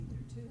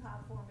high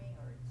for me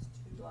or it's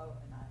too low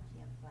and I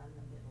can't find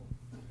the middle.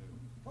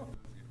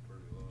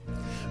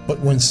 But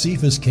when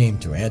Cephas came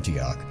to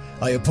Antioch,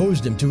 I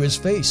opposed him to his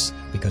face,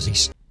 because he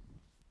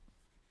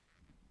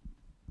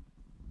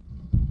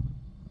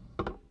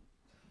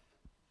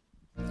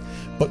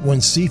But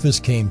when Cephas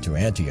came to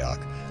Antioch,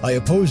 I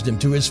opposed him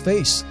to his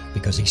face,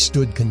 because he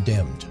stood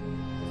condemned.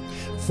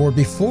 For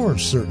before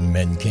certain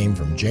men came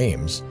from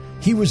James,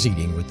 he was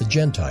eating with the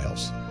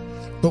Gentiles.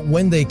 But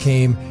when they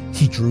came,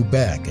 he drew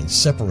back and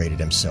separated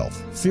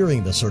himself,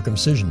 fearing the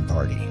circumcision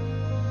party.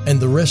 And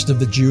the rest of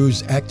the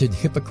Jews acted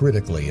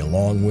hypocritically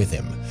along with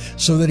him,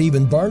 so that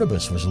even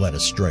Barnabas was led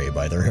astray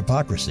by their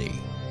hypocrisy.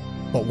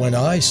 But when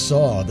I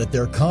saw that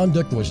their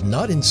conduct was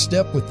not in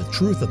step with the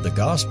truth of the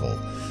gospel,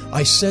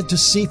 I said to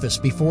Cephas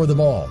before them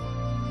all,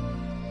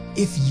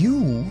 "If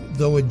you,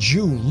 though a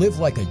Jew, live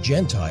like a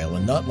Gentile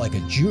and not like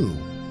a Jew,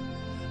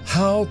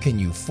 how can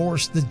you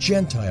force the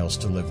Gentiles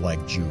to live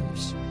like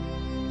Jews?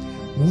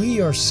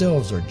 We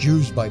ourselves are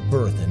Jews by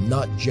birth and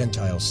not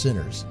Gentile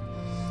sinners.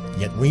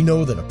 Yet we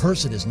know that a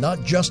person is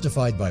not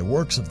justified by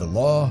works of the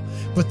law,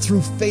 but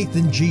through faith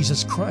in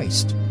Jesus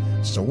Christ.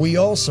 So we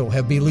also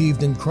have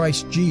believed in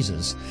Christ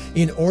Jesus,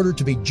 in order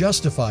to be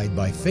justified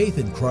by faith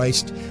in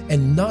Christ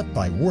and not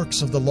by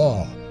works of the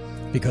law,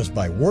 because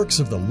by works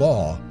of the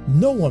law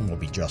no one will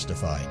be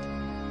justified.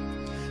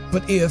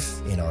 But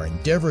if, in our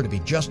endeavor to be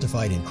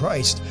justified in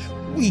Christ,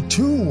 we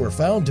too were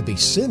found to be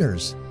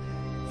sinners,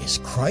 is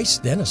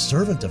Christ then a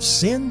servant of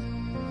sin?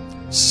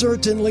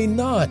 Certainly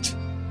not.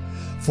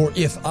 For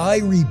if I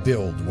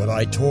rebuild what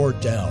I tore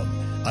down,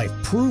 I've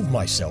proved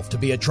myself to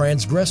be a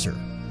transgressor.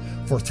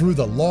 For through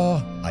the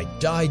law I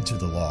died to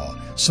the law,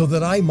 so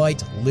that I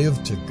might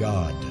live to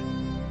God.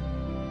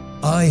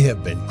 I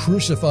have been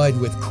crucified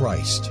with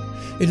Christ.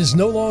 It is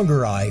no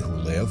longer I who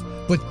live,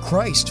 but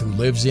Christ who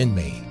lives in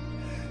me.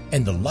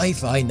 And the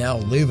life I now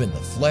live in the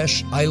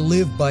flesh, I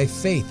live by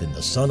faith in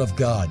the Son of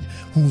God,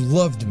 who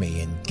loved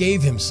me and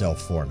gave himself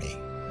for me.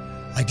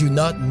 I do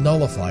not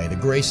nullify the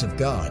grace of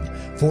God,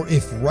 for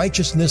if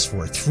righteousness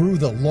were through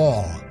the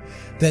law,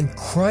 then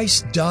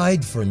Christ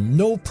died for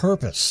no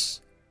purpose.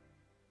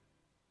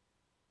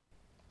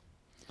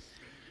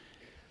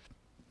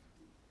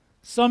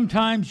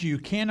 Sometimes you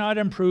cannot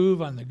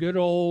improve on the good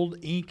old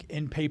ink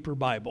and paper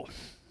Bible.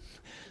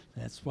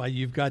 That's why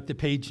you've got the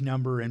page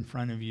number in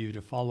front of you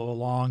to follow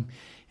along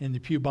in the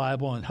Pew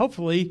Bible. And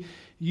hopefully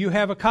you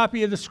have a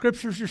copy of the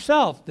Scriptures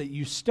yourself that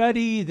you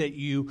study, that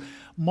you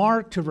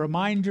mark to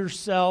remind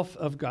yourself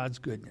of God's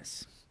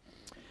goodness.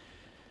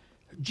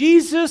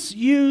 Jesus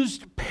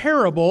used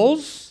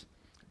parables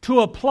to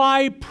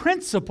apply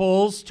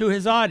principles to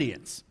his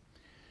audience.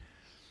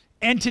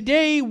 And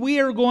today we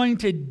are going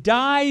to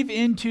dive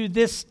into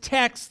this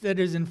text that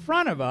is in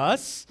front of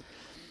us.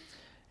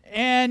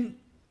 And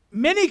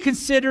many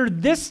consider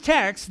this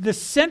text the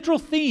central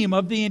theme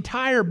of the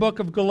entire book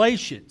of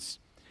Galatians.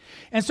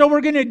 And so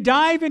we're going to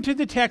dive into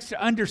the text to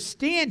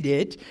understand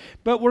it,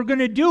 but we're going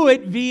to do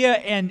it via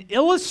an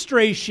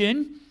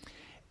illustration,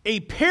 a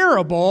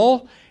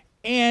parable,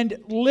 and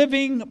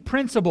living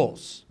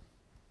principles.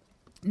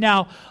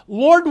 Now,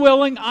 Lord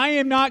willing, I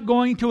am not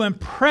going to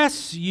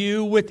impress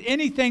you with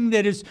anything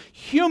that is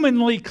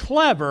humanly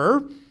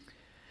clever,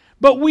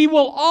 but we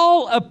will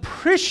all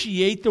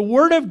appreciate the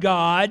Word of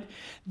God,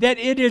 that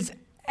it is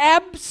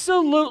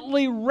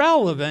absolutely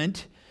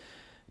relevant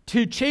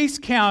to Chase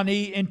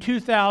County in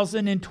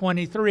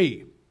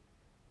 2023.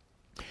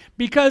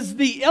 Because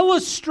the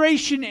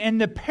illustration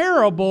and the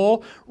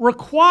parable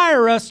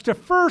require us to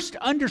first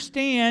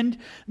understand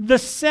the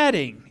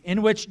setting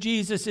in which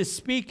Jesus is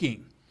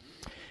speaking.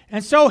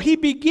 And so he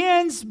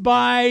begins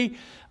by,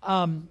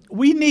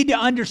 we need to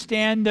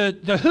understand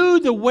the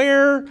who, the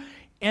where,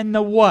 and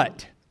the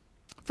what.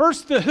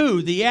 First, the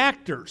who, the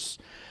actors.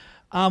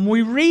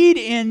 We read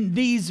in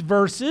these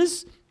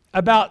verses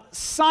about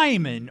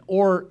Simon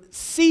or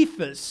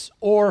Cephas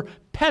or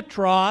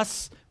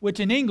Petros, which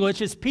in English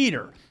is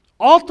Peter.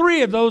 All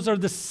three of those are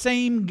the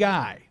same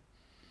guy.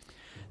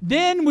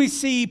 Then we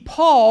see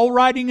Paul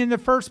writing in the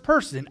first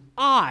person,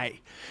 I.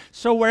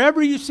 So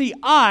wherever you see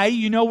I,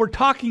 you know we're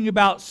talking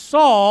about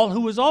Saul,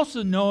 who was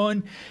also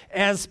known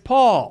as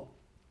Paul.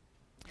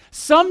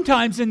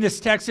 Sometimes in this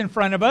text in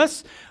front of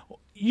us,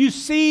 you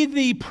see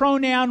the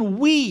pronoun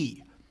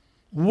we.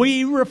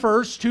 We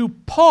refers to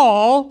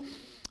Paul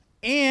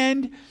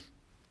and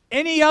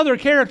any other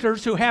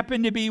characters who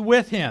happen to be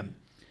with him.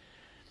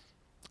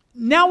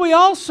 Now we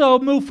also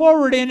move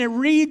forward and it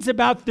reads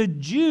about the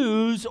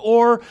Jews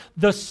or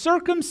the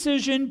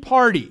circumcision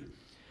party.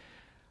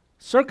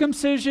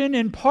 Circumcision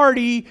and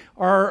party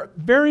are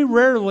very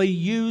rarely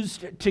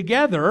used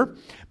together,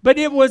 but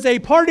it was a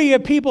party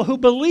of people who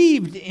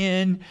believed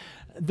in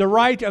the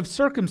rite of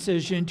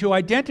circumcision to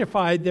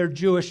identify their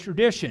Jewish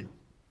tradition.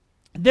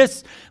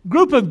 This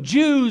group of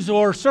Jews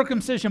or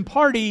circumcision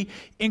party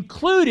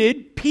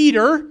included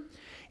Peter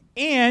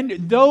and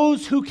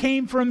those who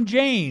came from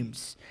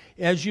James,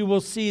 as you will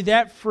see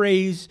that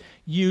phrase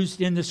used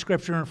in the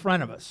scripture in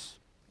front of us.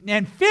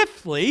 And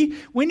fifthly,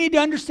 we need to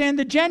understand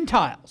the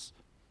Gentiles.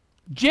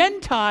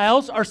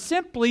 Gentiles are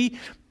simply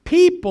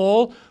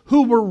people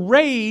who were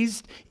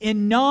raised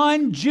in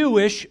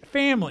non-Jewish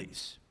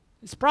families.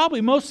 It's probably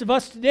most of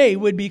us today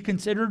would be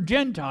considered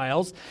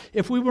Gentiles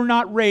if we were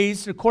not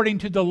raised according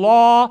to the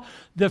law,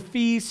 the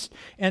feast,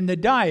 and the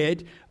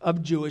diet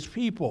of Jewish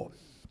people.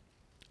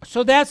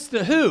 So that's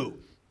the who.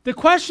 The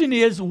question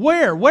is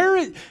where?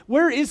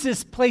 Where is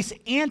this place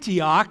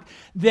Antioch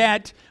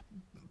that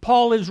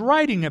Paul is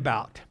writing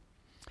about?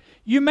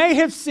 You may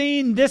have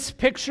seen this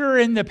picture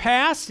in the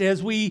past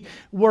as we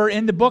were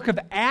in the book of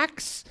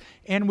Acts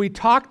and we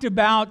talked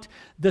about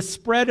the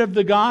spread of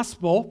the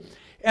gospel.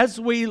 As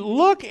we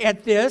look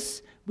at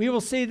this, we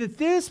will see that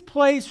this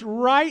place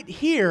right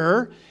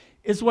here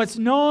is what's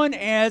known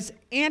as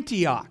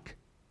Antioch.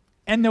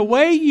 And the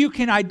way you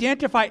can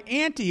identify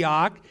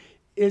Antioch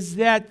is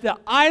that the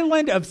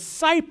island of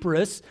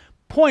Cyprus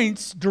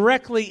points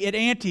directly at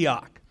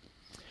Antioch.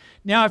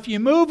 Now, if you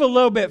move a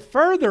little bit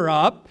further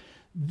up,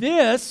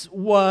 this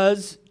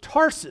was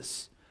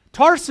Tarsus.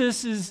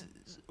 Tarsus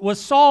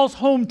was Saul's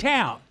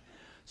hometown.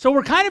 So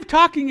we're kind of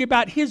talking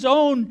about his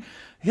own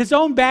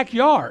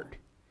backyard.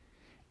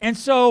 And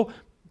so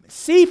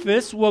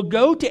Cephas will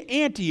go to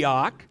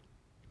Antioch,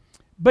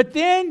 but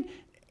then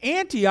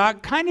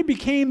Antioch kind of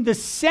became the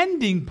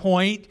sending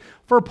point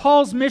for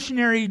Paul's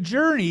missionary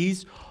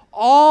journeys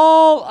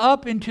all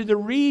up into the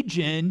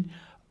region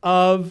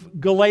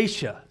of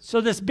Galatia. So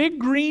this big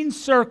green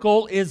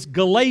circle is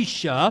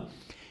Galatia.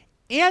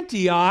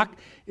 Antioch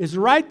is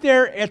right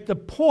there at the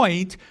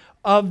point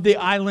of the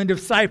island of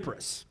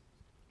Cyprus.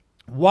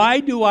 Why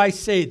do I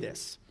say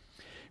this?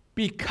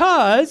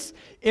 Because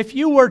if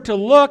you were to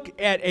look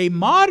at a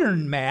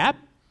modern map,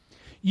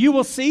 you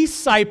will see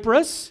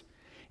Cyprus,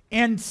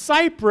 and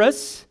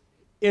Cyprus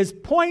is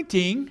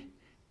pointing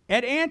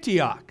at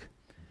Antioch.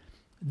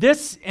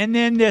 This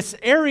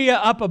area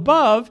up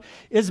above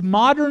is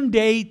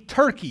modern-day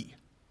Turkey.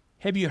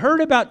 Have you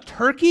heard about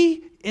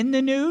Turkey in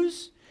the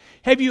news?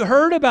 Have you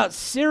heard about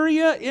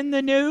Syria in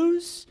the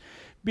news?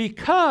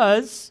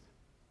 Because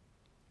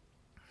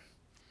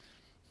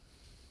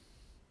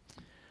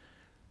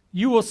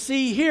you will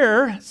see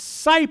here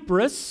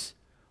Cyprus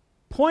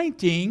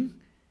pointing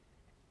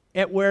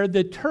at where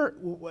the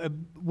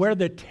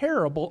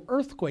terrible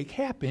earthquake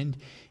happened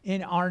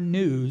in our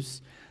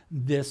news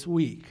this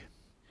week.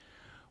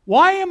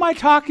 Why am I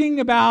talking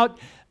about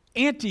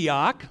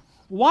Antioch?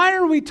 Why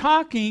are we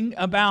talking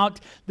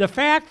about the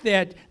fact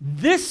that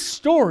this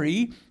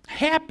story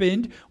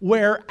happened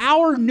where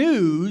our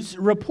news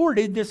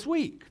reported this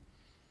week?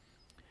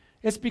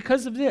 It's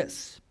because of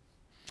this.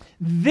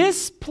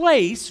 This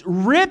place,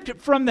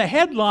 ripped from the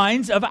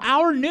headlines of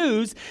our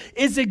news,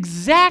 is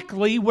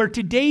exactly where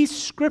today's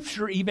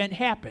scripture event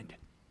happened.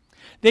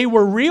 They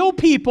were real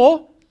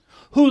people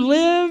who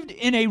lived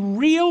in a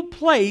real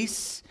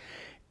place,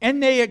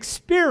 and they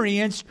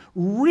experienced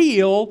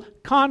real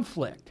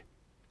conflict.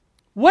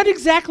 What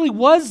exactly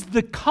was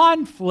the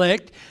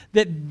conflict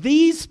that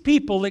these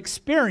people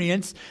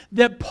experienced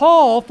that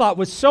Paul thought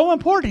was so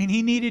important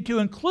he needed to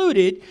include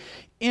it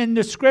in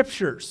the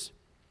scriptures?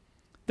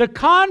 The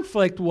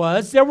conflict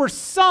was there were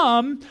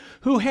some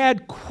who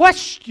had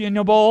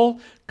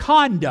questionable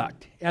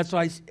conduct, as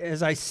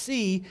I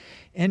see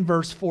in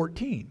verse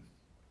 14.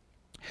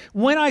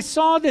 When I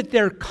saw that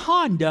their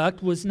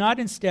conduct was not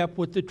in step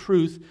with the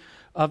truth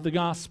of the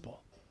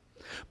gospel.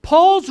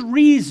 Paul's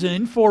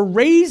reason for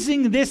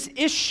raising this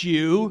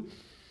issue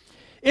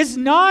is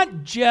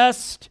not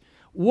just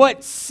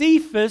what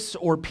Cephas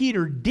or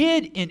Peter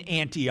did in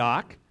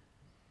Antioch,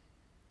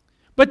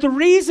 but the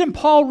reason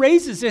Paul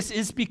raises this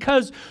is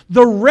because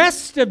the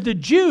rest of the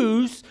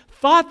Jews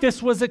thought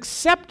this was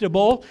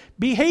acceptable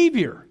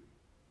behavior.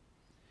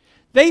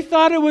 They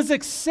thought it was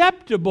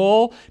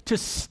acceptable to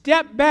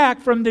step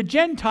back from the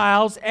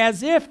Gentiles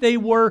as if they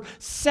were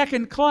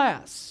second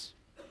class.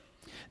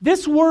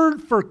 This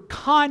word for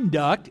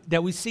conduct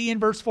that we see in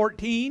verse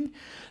 14,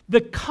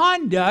 the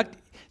conduct,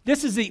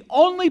 this is the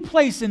only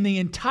place in the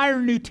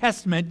entire New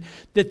Testament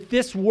that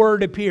this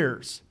word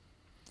appears.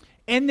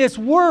 And this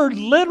word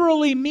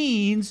literally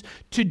means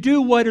to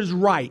do what is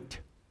right.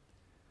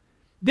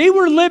 They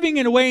were living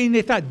in a way and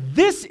they thought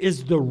this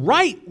is the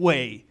right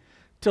way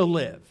to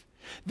live.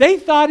 They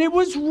thought it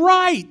was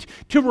right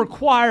to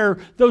require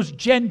those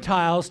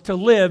Gentiles to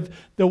live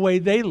the way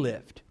they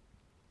lived.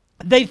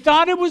 They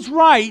thought it was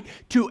right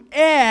to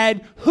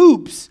add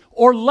hoops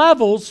or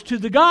levels to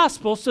the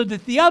gospel so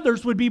that the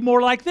others would be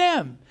more like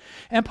them.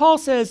 And Paul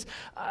says,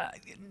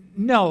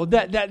 no,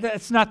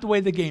 that's not the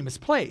way the game is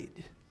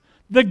played.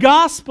 The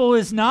gospel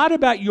is not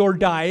about your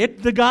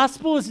diet. The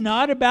gospel is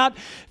not about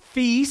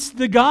feasts.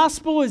 The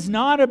gospel is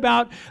not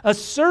about a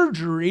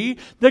surgery.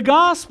 The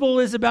gospel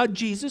is about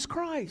Jesus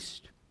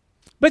Christ.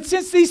 But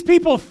since these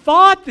people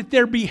thought that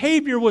their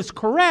behavior was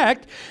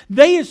correct,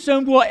 they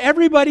assumed, well,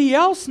 everybody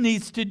else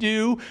needs to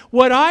do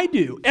what I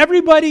do.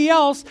 Everybody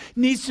else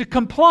needs to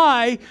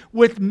comply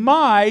with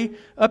my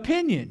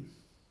opinion.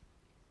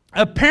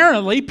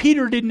 Apparently,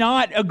 Peter did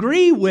not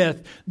agree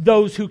with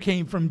those who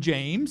came from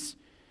James,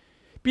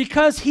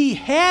 because he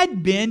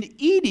had been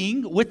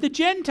eating with the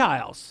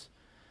Gentiles.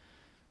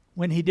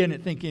 when he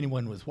didn't think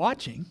anyone was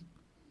watching.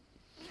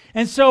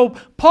 And so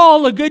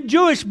Paul, a good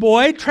Jewish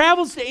boy,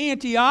 travels to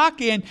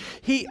Antioch, and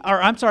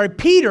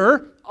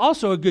Peter,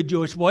 also a good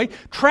Jewish boy,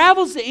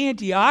 travels to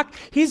Antioch.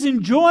 He's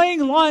enjoying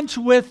lunch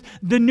with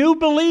the new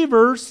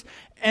believers,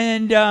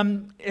 and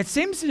it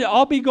seems to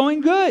all be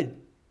going good.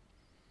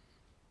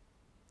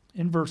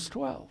 In verse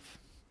 12.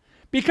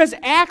 Because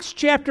Acts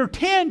chapter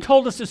 10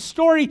 told us a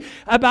story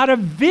about a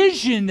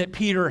vision that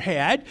Peter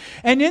had.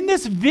 And in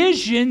this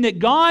vision that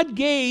God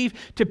gave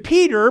to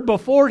Peter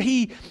before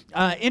he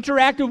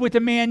interacted with a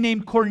man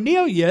named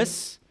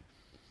Cornelius,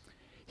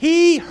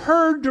 he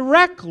heard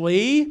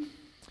directly,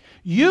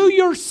 "You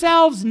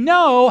yourselves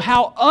know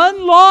how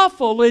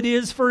unlawful it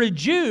is for a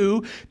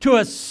Jew to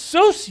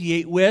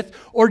associate with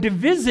or to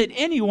visit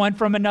anyone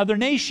from another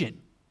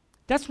nation."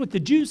 That's what the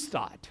Jews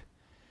thought.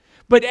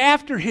 But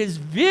after his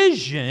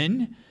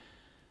vision,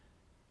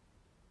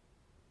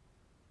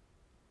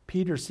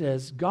 Peter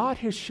says, "God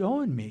has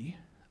shown me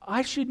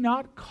I should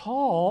not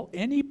call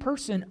any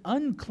person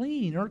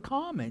unclean or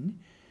common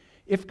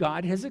if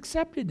God has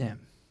accepted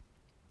them."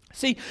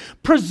 See,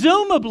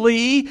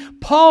 presumably,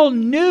 Paul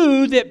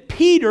knew that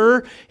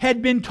Peter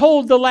had been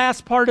told the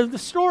last part of the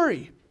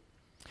story.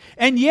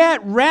 And yet,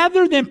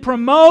 rather than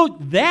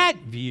promote that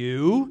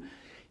view,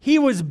 he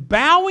was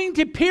bowing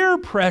to peer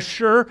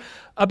pressure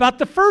about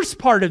the first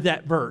part of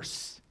that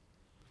verse.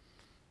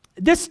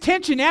 This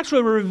tension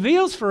actually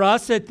reveals for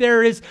us that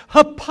there is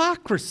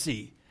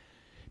hypocrisy.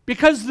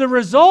 Because the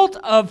result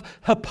of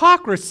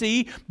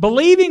hypocrisy,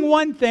 believing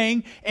one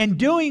thing and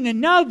doing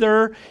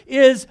another,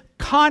 is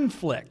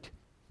conflict.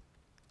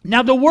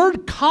 Now, the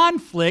word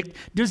conflict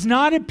does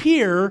not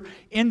appear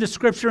in the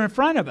scripture in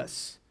front of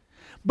us.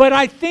 But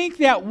I think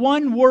that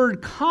one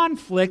word,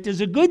 conflict,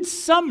 is a good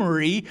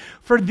summary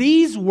for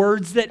these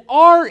words that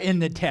are in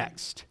the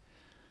text.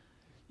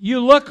 You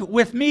look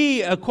with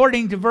me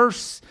according to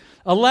verse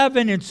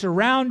 11 and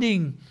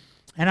surrounding,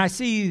 and I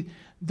see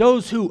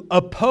those who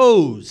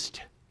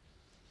opposed,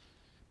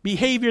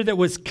 behavior that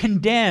was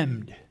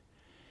condemned,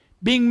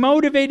 being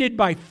motivated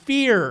by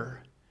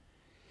fear,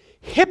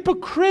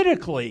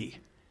 hypocritically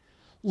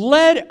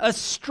led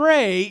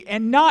astray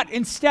and not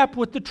in step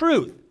with the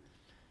truth.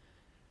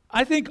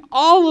 I think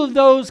all of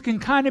those can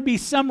kind of be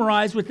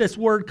summarized with this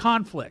word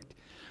conflict.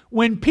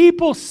 When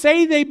people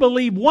say they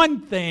believe one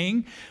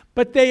thing,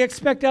 but they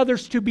expect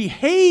others to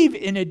behave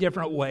in a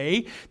different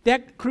way,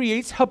 that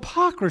creates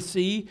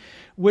hypocrisy,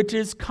 which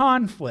is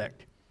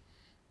conflict.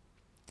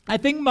 I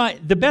think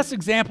the best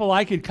example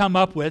I could come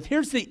up with,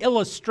 here's the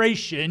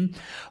illustration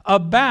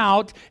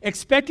about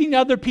expecting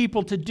other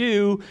people to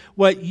do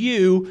what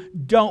you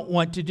don't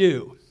want to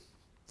do.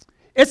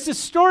 It's the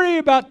story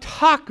about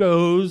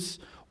tacos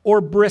or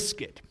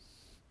brisket.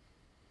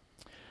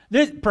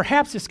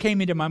 Perhaps this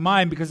came into my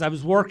mind because I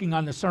was working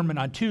on the sermon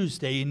on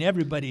Tuesday, and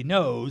everybody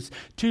knows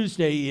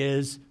Tuesday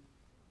is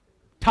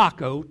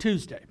Taco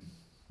Tuesday.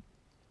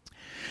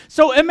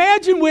 So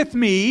imagine with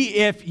me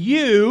if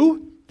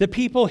you, the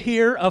people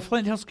here of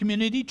Flint Hills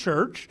Community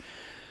Church,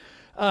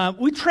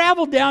 we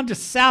traveled down to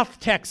South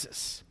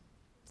Texas,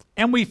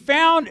 and we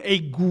found a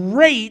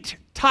great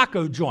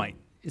taco joint.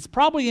 It's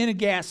probably in a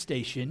gas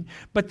station,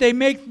 but they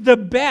make the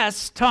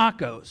best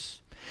tacos.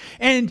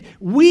 And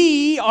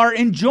we are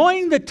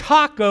enjoying the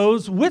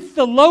tacos with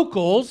the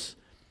locals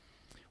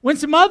when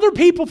some other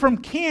people from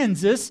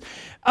Kansas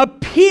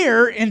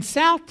appear in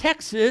South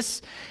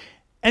Texas,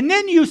 and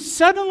then you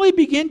suddenly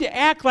begin to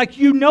act like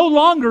you no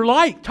longer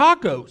like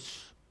tacos.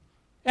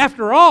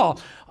 After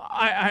all,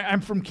 I'm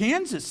from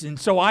Kansas, and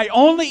so I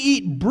only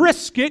eat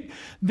brisket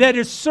that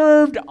is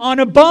served on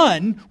a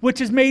bun,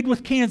 which is made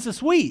with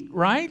Kansas wheat,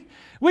 right?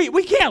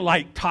 We can't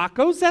like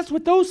tacos. That's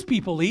what those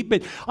people eat.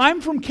 But I'm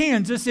from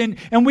Kansas,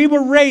 and we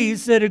were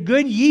raised that a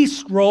good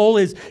yeast roll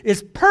is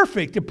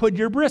perfect to put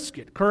your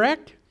brisket,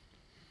 correct?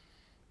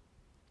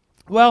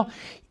 Well,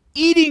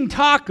 eating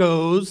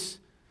tacos,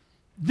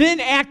 then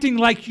acting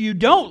like you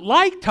don't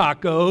like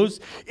tacos,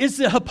 is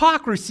the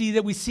hypocrisy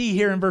that we see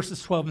here in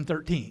verses 12 and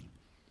 13.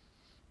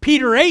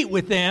 Peter ate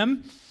with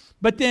them,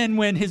 but then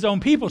when his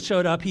own people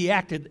showed up, he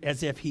acted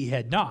as if he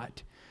had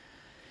not.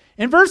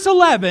 In verse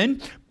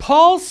 11,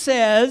 Paul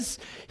says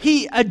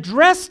he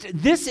addressed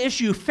this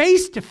issue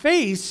face to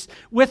face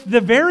with the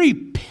very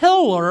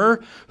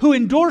pillar who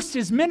endorsed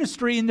his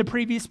ministry in the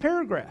previous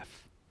paragraph.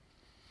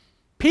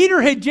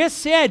 Peter had just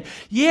said,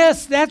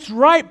 yes, that's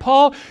right,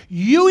 Paul.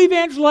 You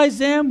evangelize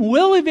them,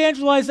 we'll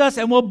evangelize us,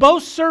 and we'll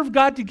both serve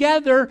God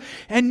together.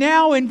 And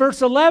now in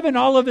verse 11,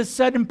 all of a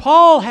sudden,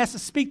 Paul has to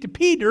speak to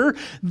Peter,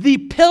 the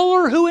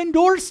pillar who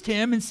endorsed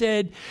him, and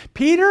said,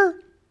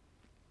 Peter,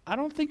 I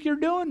don't think you're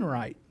doing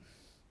right.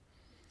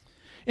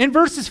 In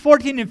verses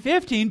 14 and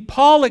 15,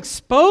 Paul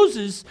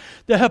exposes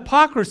the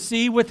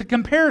hypocrisy with a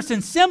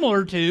comparison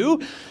similar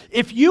to,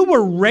 if you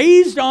were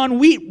raised on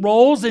wheat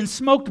rolls and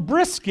smoked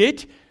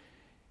brisket,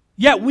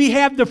 yet we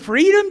have the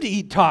freedom to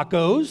eat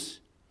tacos,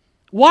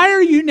 why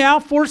are you now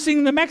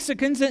forcing the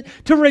Mexicans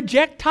to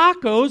reject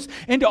tacos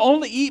and to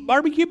only eat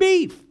barbecue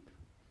beef?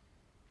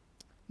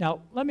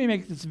 Now, let me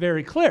make this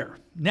very clear.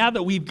 Now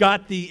that we've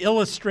got the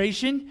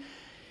illustration,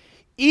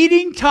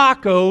 eating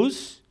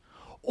tacos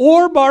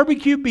or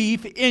barbecue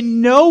beef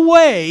in no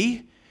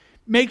way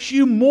makes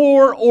you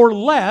more or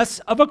less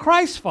of a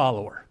Christ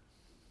follower.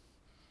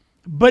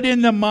 But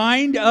in the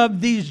mind of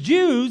these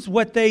Jews,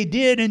 what they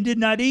did and did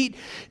not eat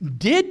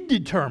did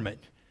determine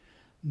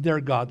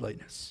their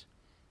godliness.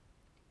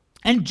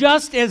 And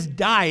just as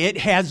diet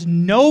has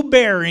no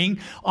bearing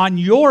on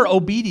your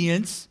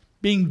obedience,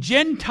 being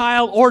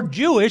Gentile or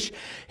Jewish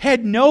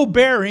had no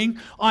bearing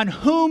on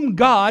whom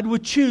God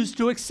would choose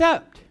to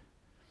accept.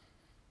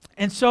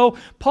 And so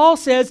Paul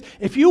says,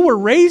 if you were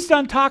raised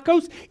on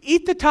tacos,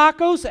 eat the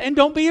tacos and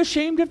don't be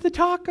ashamed of the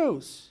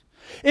tacos.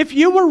 If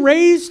you were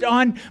raised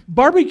on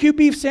barbecue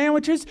beef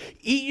sandwiches,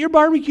 eat your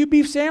barbecue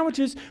beef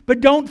sandwiches,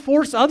 but don't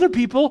force other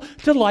people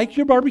to like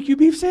your barbecue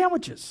beef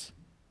sandwiches.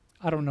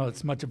 I don't know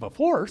it's much of a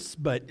force,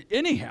 but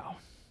anyhow.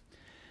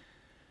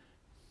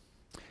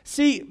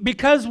 See,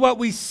 because what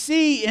we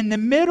see in the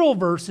middle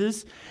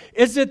verses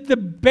is that the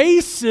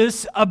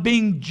basis of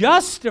being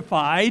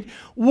justified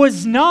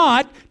was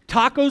not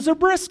tacos or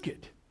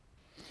brisket.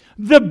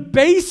 The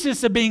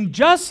basis of being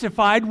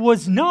justified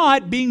was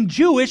not being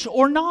Jewish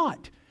or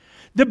not.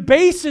 The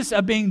basis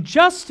of being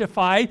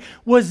justified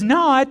was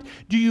not,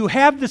 do you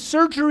have the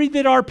surgery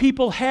that our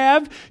people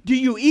have? Do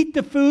you eat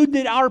the food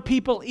that our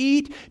people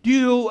eat? Do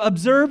you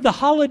observe the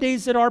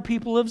holidays that our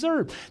people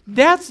observe?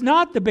 That's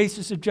not the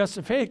basis of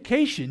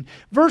justification.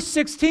 Verse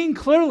 16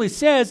 clearly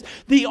says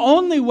the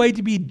only way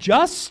to be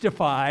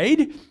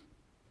justified,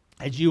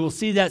 as you will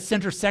see that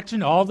center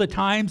section all the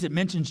times it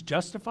mentions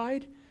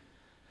justified,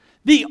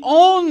 the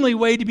only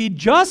way to be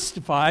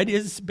justified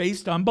is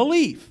based on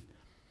belief.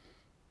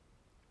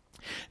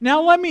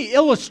 Now let me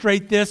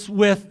illustrate this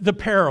with the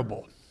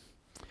parable.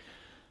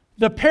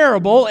 The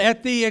parable,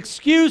 at the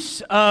excuse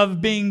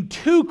of being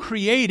too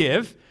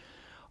creative,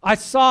 I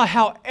saw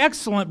how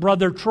excellent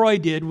Brother Troy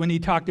did when he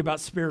talked about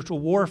spiritual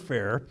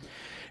warfare.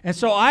 And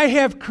so I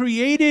have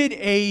created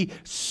a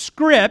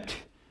script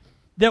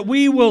that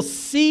we will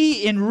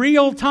see in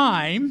real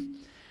time,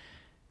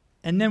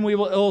 and then we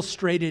will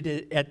illustrate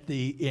it at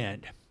the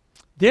end.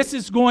 This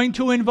is going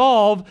to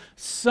involve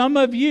some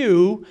of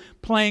you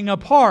playing a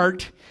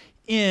part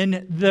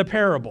in the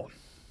parable.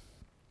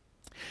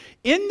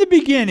 In the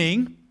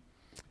beginning,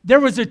 there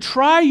was a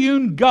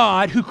triune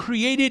God who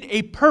created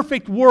a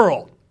perfect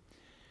world.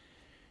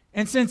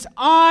 And since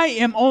I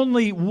am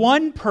only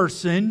one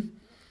person,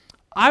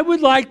 I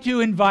would like to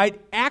invite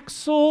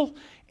Axel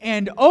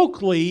and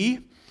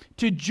Oakley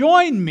to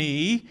join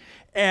me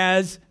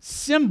as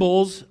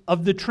symbols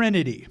of the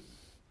Trinity.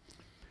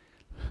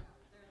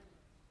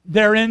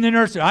 They're in the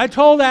nursery. I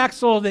told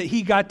Axel that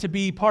he got to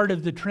be part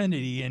of the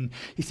Trinity, and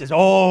he says,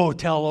 oh,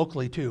 tell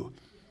Oakley too.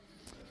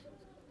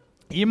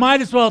 You might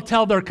as well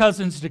tell their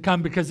cousins to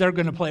come because they're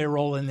going to play a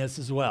role in this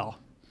as well.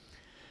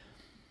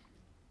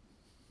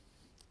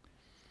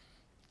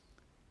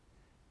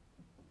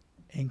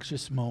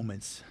 Anxious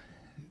moments.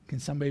 Can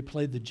somebody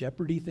play the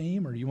Jeopardy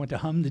theme, or do you want to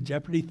hum the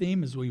Jeopardy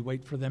theme as we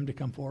wait for them to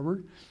come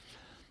forward?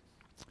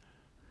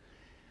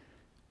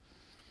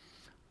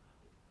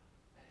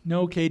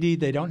 No, Katie,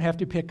 they don't have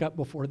to pick up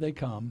before they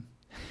come.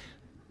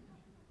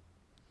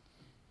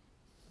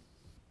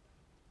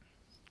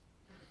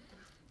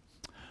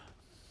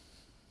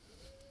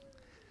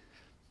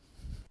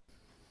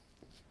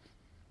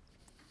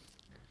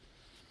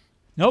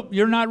 Nope,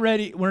 you're not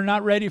ready. We're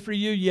not ready for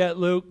you yet,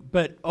 Luke.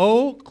 But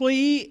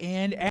Oakley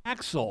and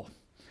Axel,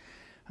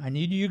 I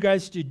need you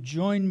guys to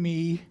join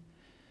me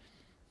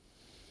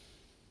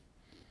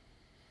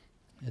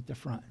at the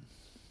front.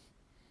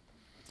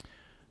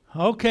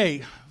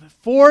 Okay,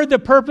 for the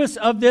purpose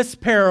of this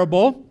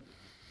parable,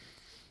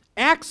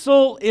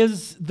 Axel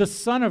is the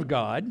Son of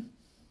God,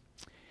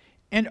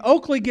 and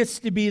Oakley gets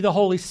to be the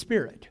Holy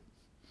Spirit.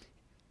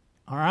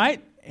 All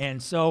right?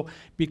 And so,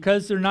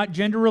 because they're not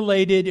gender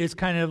related, it's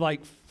kind of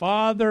like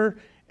Father,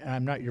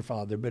 I'm not your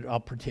father, but I'll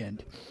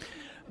pretend.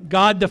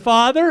 God the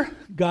Father,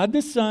 God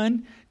the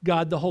Son,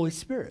 God the Holy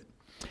Spirit.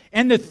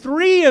 And the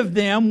three of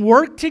them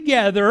worked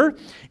together,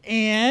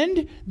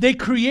 and they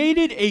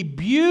created a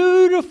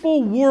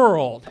beautiful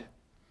world.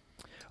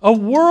 A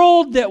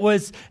world that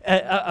was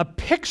a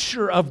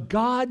picture of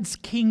God's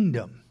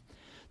kingdom.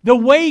 The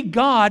way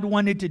God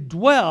wanted to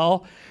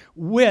dwell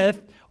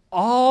with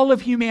all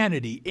of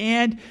humanity.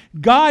 And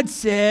God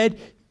said,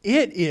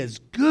 it is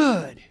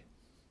good.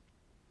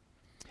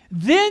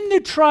 Then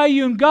the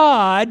triune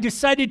God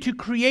decided to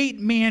create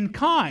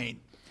mankind.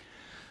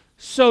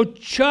 So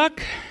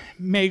Chuck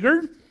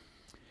Mager,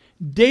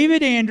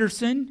 David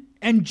Anderson,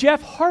 and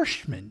Jeff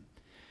Harshman,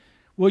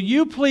 will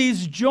you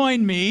please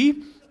join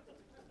me?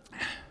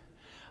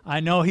 I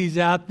know he's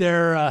out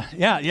there.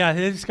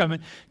 He's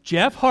coming.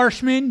 Jeff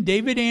Harshman,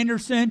 David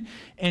Anderson,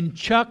 and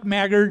Chuck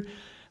Mager,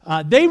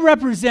 they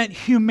represent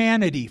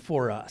humanity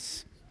for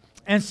us.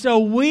 And so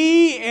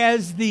we,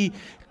 as the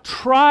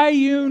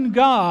triune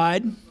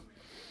God,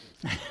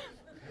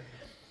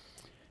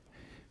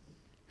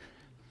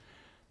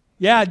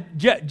 Yeah,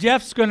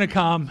 Jeff's going to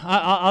come.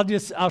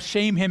 I'll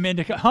shame him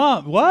into,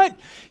 what?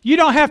 You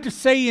don't have to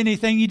say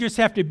anything. You just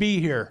have to be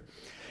here.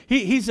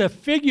 He's a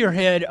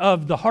figurehead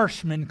of the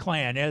Harshman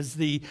clan. As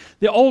the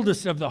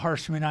oldest of the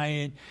Harshman,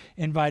 I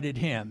invited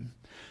him.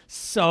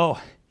 So,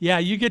 yeah,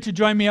 you get to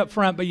join me up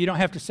front, but you don't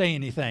have to say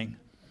anything.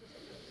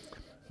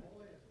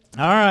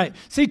 All right.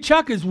 See,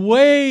 Chuck is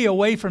way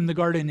away from the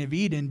Garden of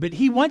Eden, but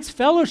he wants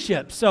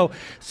fellowship. So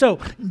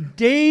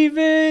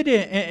David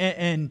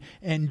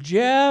and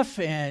Jeff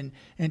and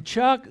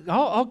Chuck,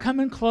 all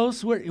coming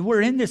close.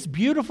 We're in this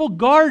beautiful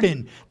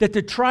garden that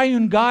the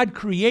triune God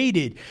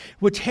created,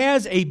 which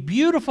has a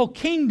beautiful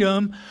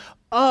kingdom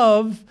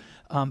of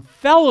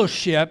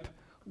fellowship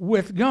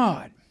with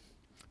God.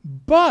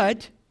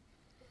 But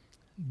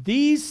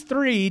these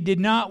three did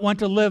not want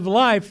to live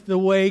life the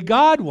way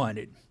God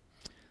wanted.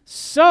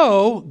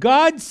 So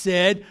God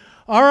said,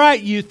 all right,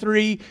 you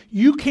three,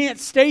 you can't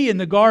stay in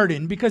the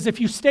garden, because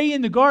if you stay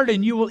in the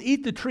garden, you will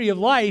eat the tree of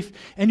life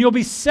and you'll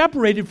be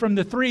separated from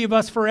the three of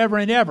us forever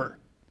and ever.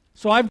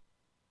 So I've got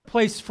a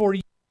place for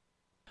you.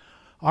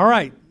 All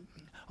right,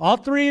 all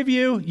three of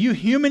you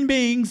human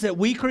beings that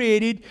we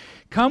created,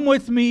 come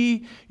with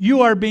me.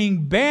 You are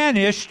being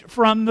banished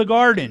from the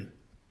garden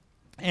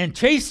and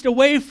chased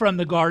away from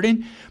the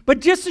garden. But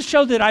just to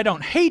show that I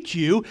don't hate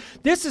you,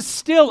 this is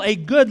still a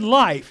good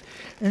life.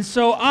 And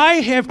so I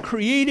have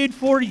created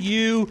for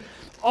you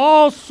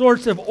all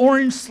sorts of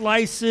orange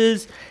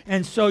slices.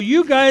 And so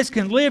you guys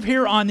can live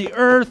here on the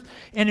earth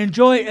and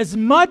enjoy as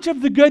much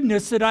of the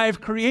goodness that I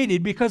have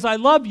created, because I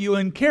love you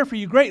and care for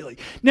you greatly.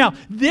 Now,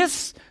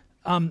 this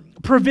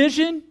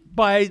provision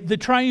by the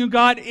triune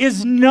God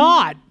is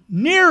not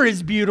near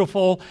as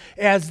beautiful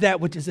as that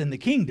which is in the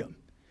kingdom.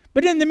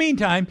 But in the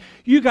meantime,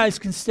 you guys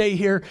can stay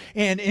here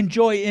and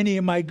enjoy any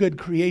of my good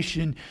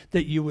creation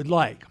that you would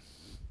like.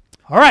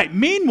 All right,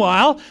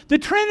 meanwhile, the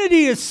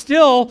Trinity is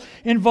still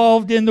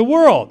involved in the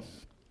world.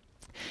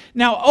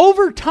 Now,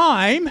 over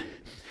time,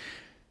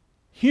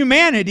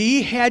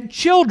 humanity had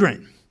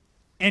children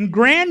and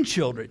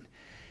grandchildren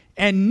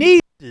and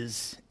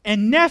nieces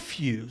and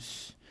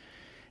nephews.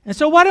 And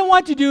so what I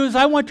want to do is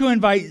I want to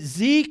invite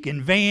Zeke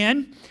and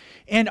Van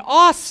and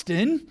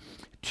Austin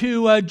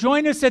to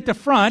join us at the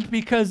front,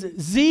 because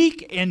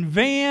Zeke and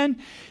Van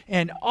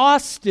and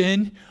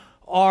Austin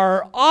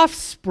are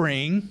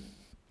offspring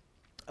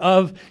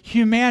of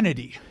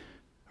humanity.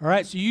 All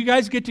right, so you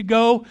guys get to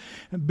go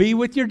be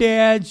with your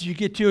dads. You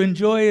get to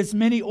enjoy as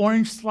many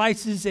orange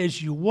slices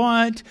as you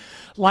want.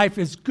 Life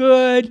is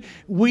good.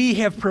 We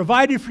have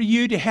provided for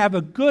you to have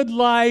a good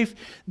life.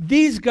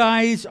 These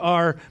guys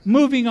are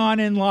moving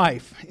on in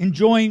life,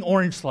 enjoying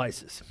orange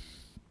slices.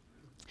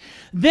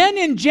 Then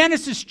in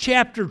Genesis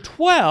chapter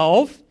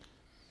 12,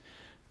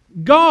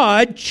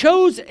 God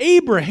chose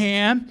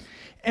Abraham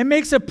and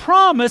makes a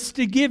promise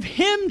to give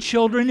him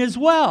children as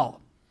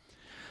well.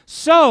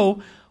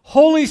 So,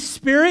 Holy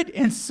Spirit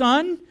and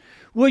Son,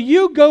 will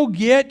you go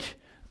get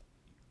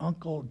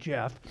Uncle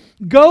Jeff?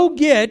 Go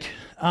get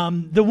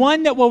the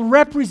one that will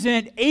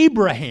represent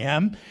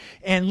Abraham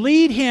and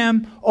lead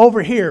him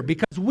over here,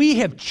 because we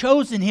have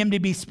chosen him to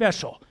be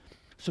special.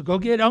 So go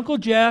get Uncle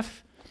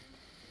Jeff.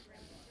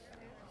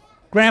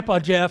 Grandpa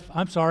Jeff,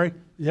 I'm sorry.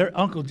 They're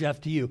Uncle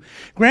Jeff to you.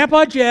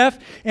 Grandpa Jeff,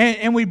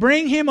 and we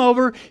bring him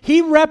over.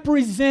 He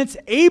represents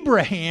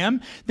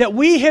Abraham that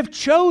we have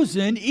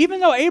chosen.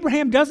 Even though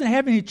Abraham doesn't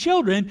have any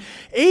children,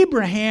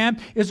 Abraham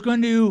is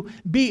going to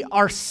be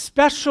our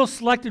special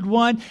selected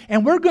one,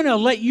 and we're going to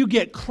let you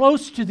get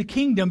close to the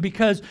kingdom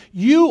because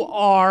you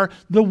are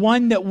the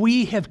one that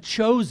we have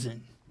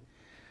chosen.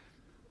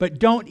 But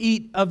don't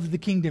eat of the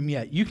kingdom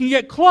yet. You can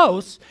get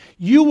close.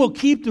 You will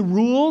keep the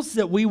rules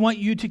that we want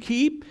you to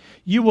keep.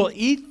 You will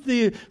eat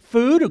the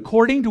food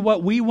according to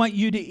what we want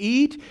you to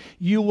eat.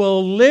 You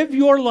will live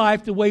your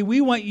life the way we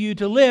want you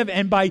to live.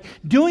 And by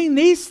doing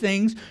these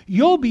things,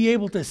 you'll be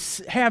able to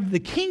have the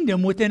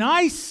kingdom within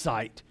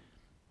eyesight.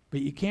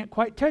 But you can't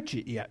quite touch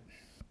it yet.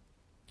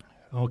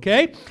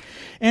 Okay?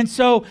 And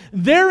so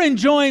they're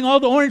enjoying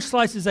all the orange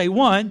slices they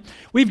want.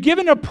 We've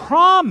given a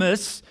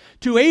promise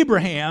to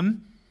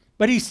Abraham,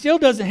 but he still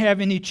doesn't have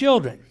any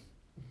children.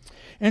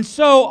 And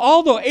so,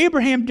 although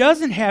Abraham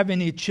doesn't have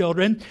any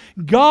children,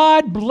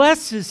 God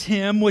blesses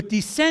him with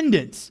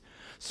descendants.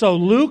 So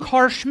Luke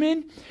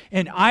Harshman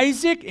and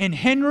Isaac and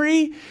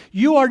Henry,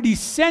 you are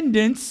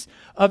descendants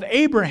of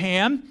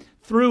Abraham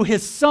through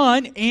his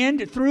son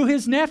and through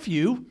his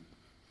nephew.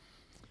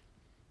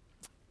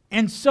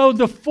 And so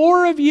the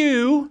four of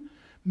you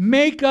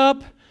make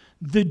up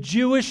the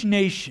Jewish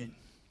nation.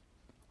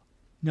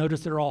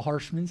 Notice they're all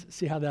Harshmans.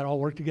 See how that all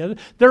worked together?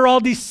 They're all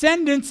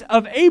descendants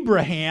of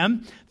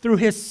Abraham through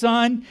his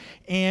son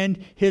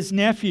and his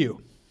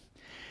nephew.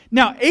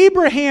 Now,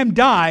 Abraham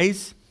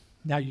dies.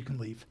 Now you can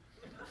leave.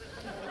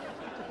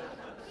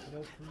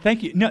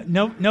 Thank you.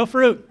 No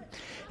fruit.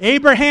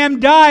 Abraham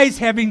dies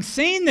having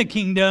seen the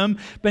kingdom,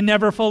 but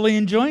never fully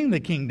enjoying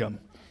the kingdom.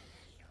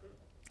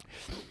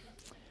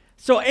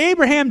 So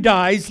Abraham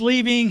dies,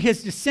 leaving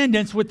his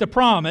descendants with the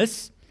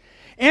promise.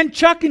 And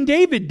Chuck and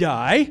David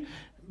die,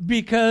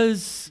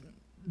 because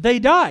they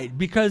died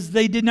because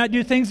they did not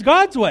do things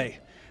God's way.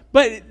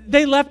 But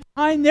they left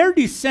behind their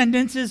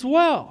descendants as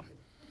well.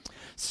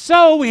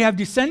 So we have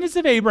descendants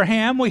of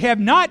Abraham, we have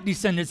not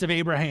descendants of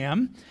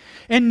Abraham,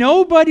 and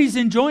nobody's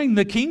enjoying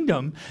the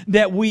kingdom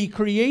that we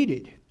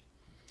created.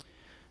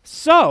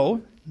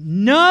 So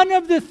none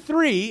of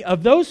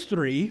those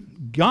three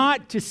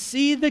got to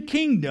see the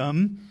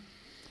kingdom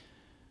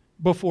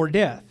before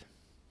death.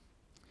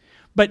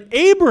 But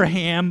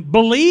Abraham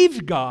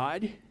believed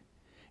God,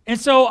 and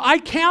so I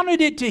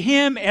counted it to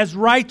him as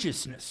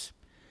righteousness.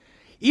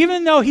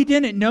 Even though he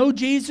didn't know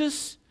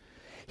Jesus,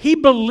 he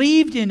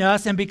believed in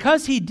us, and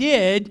because he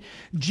did,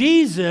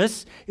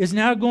 Jesus is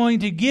now going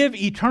to give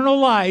eternal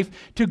life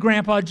to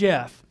Grandpa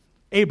Jeff,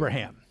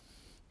 Abraham.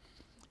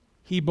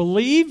 He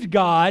believed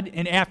God,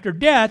 and after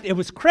death, it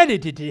was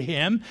credited to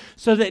him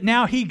so that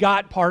now he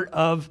got part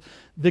of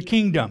the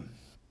kingdom.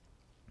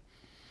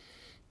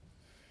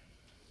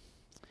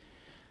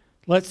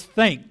 Let's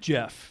thank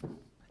Jeff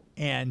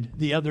and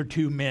the other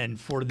two men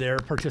for their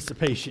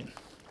participation.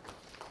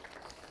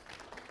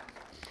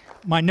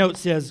 My note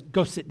says,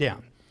 go sit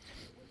down.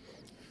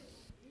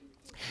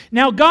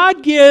 Now,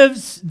 God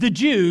gives the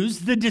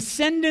Jews, the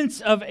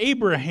descendants of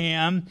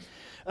Abraham,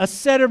 a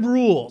set of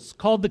rules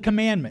called the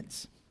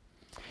commandments.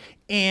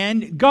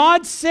 And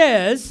God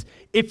says,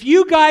 if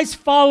you guys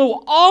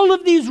follow all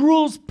of these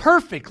rules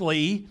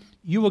perfectly,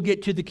 you will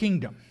get to the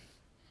kingdom.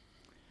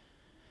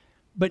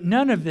 But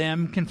none of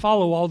them can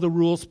follow all the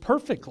rules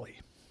perfectly.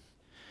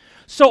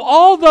 So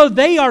although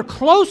they are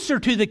closer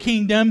to the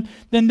kingdom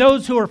than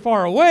those who are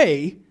far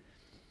away,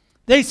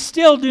 they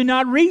still do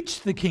not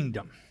reach the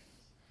kingdom.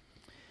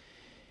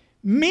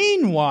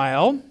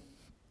 Meanwhile,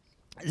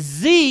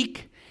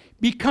 Zeke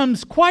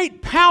becomes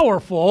quite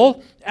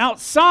powerful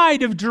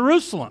outside of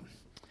Jerusalem.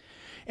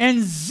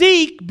 And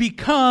Zeke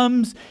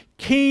becomes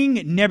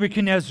King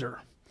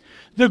Nebuchadnezzar,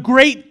 the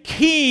great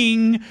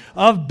king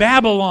of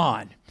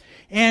Babylon.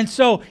 And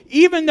so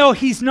even though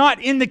he's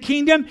not in the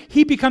kingdom,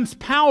 he becomes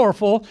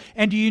powerful.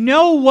 And do you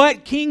know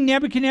what King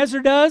Nebuchadnezzar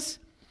does?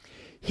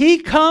 He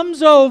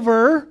comes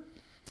over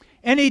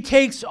and he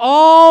takes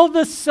all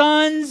the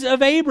sons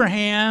of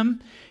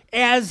Abraham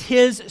as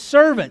his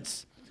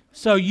servants.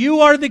 So you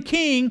are the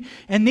king,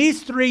 and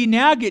these three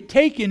now get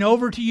taken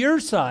over to your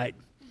side.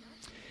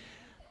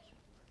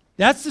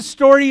 That's the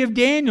story of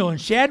Daniel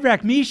and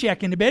Shadrach,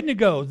 Meshach, and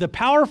Abednego. The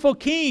powerful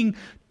king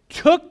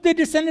took the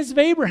descendants of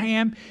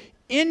Abraham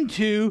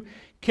into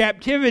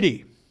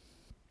captivity.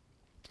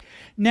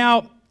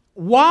 Now,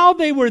 while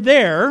they were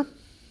there,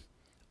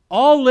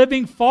 all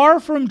living far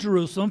from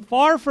Jerusalem,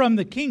 far from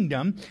the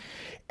kingdom,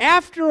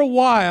 after a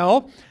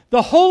while,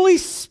 the Holy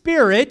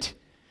Spirit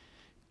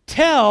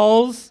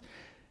tells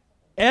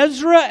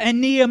Ezra and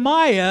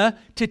Nehemiah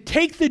to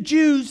take the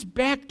Jews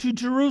back to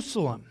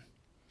Jerusalem.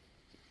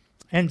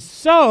 And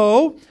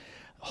so,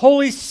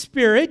 Holy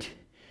Spirit,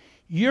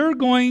 you're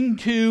going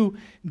to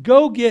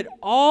go get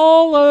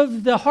all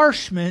of the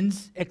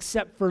Harshmans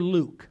except for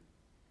Luke.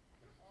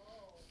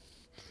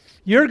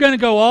 You're going to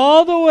go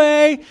all the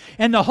way,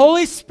 and the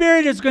Holy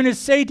Spirit is going to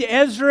say to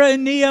Ezra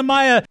and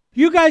Nehemiah,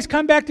 you guys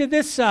come back to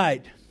this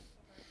side.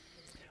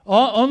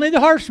 Only the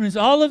Harshmans,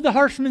 all of the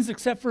Harshmans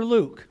except for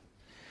Luke.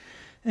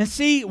 And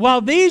see,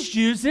 while these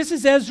Jews, this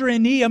is Ezra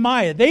and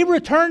Nehemiah, they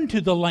returned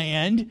to the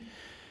land,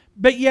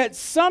 but yet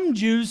some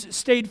Jews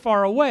stayed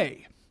far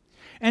away.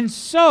 And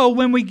so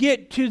when we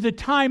get to the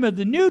time of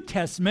the New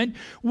Testament,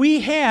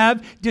 we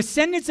have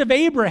descendants of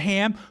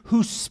Abraham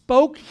who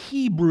spoke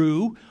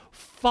Hebrew,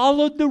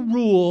 followed the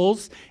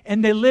rules,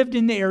 and they lived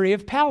in the area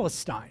of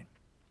Palestine.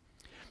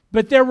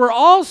 But there were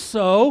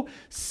also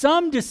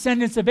some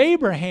descendants of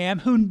Abraham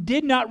who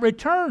did not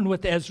return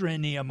with Ezra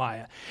and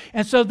Nehemiah.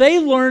 And so they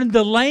learned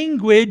the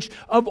language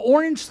of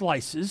orange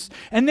slices,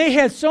 and they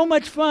had so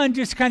much fun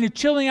just kind of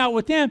chilling out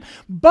with them.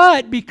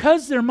 But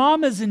because their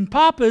mamas and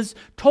papas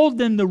told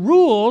them the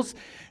rules,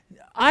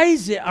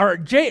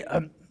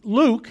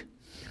 Luke,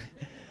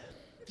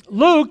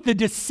 the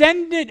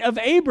descendant of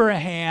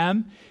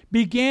Abraham,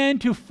 began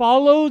to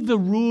follow the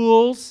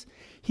rules.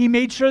 He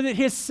made sure that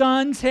his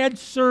sons had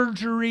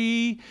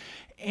surgery,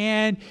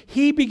 and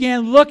he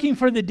began looking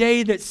for the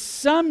day that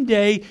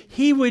someday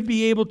he would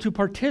be able to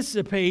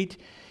participate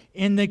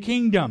in the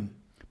kingdom.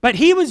 But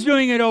he was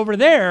doing it over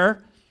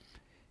there,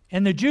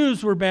 and the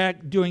Jews were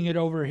back doing it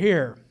over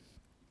here.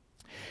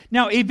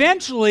 Now,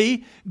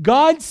 eventually,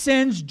 God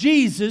sends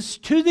Jesus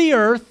to the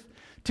earth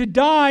to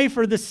die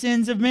for the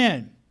sins of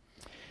men.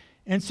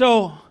 And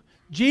so,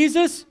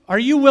 Jesus, are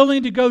you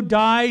willing to go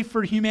die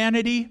for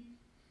humanity?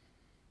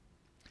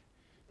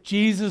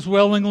 Jesus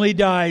willingly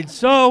died.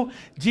 So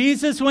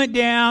Jesus went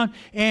down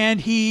and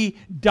he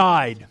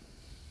died.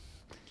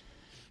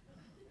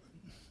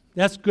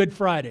 That's Good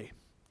Friday.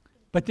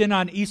 But then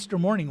on Easter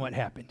morning, what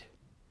happened?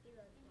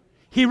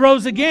 He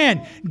rose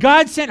again.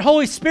 God sent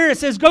Holy Spirit,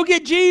 says, go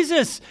get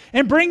Jesus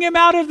and bring him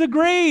out of the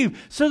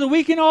grave so that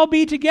we can all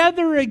be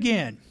together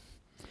again.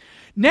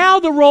 Now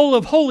the role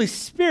of Holy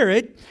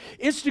Spirit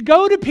is to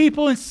go to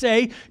people and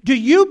say, do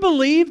you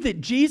believe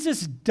that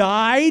Jesus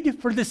died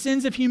for the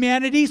sins of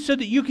humanity so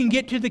that you can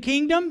get to the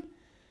kingdom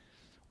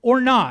or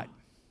not?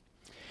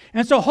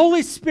 And so,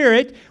 Holy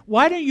Spirit,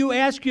 why don't you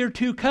ask your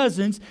two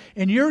cousins,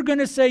 and you're going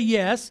to say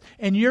yes,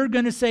 and you're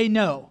going to say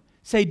no.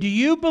 Say, do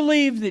you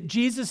believe that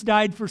Jesus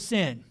died for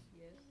sin?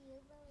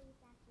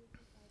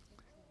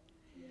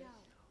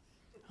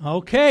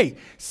 Okay.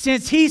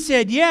 Since he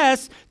said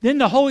yes, then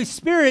the Holy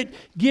Spirit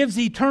gives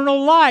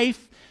eternal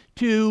life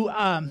to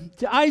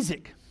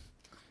Isaac.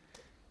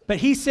 But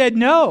he said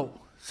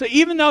no. So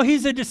even though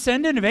he's a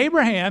descendant of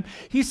Abraham,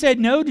 he said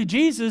no to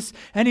Jesus,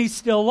 and he's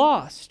still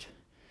lost.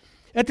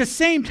 At the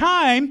same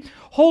time,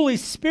 Holy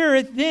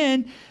Spirit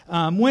then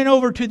went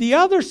over to the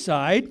other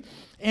side,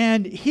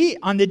 and he,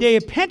 on the day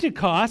of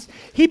Pentecost,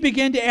 he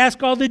began to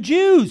ask all the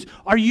Jews,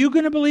 are you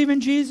going to believe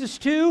in Jesus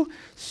too?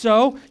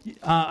 So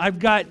I've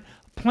got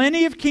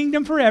plenty of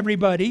kingdom for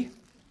everybody.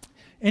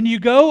 And you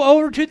go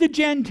over to the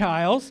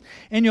Gentiles,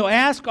 and you'll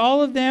ask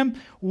all of them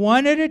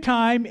one at a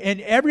time,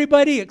 and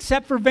everybody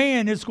except for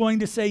Van is going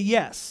to say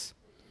yes.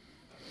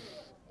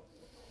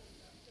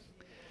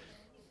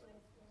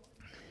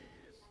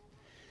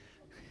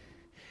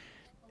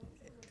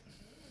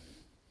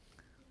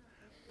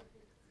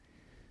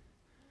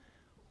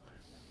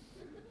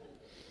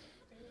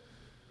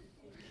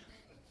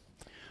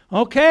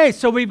 Okay,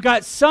 so we've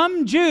got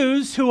some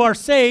Jews who are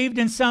saved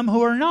and some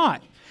who are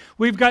not.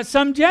 We've got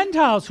some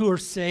Gentiles who are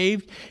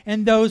saved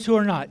and those who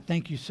are not.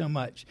 Thank you so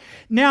much.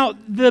 Now,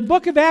 the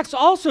book of Acts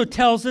also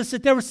tells us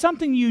that there was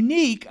something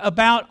unique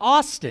about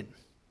Austin.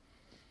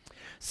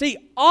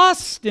 See,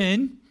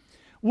 Austin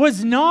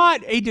was not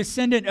a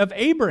descendant of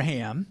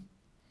Abraham,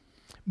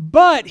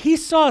 but he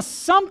saw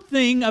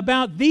something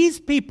about these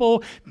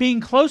people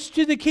being close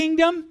to the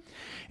kingdom.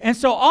 And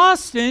so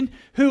Austin,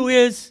 who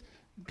is...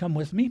 Come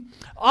with me.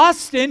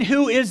 Austin,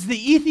 who is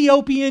the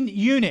Ethiopian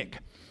eunuch.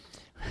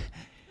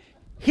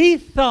 He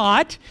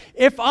thought,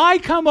 if I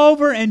come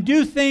over and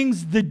do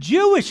things the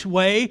Jewish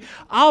way,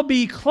 I'll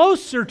be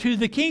closer to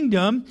the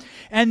kingdom.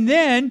 And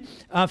then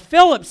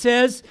Philip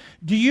says,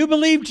 do you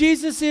believe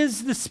Jesus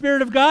is the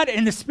Spirit of God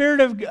and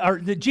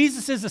that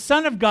Jesus is the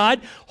Son of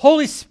God?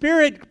 Holy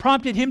Spirit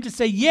prompted him to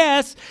say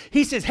yes.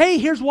 He says, hey,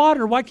 here's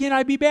water. Why can't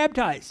I be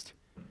baptized?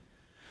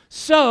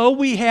 So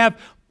we have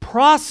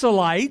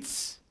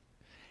proselytes,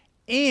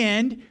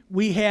 and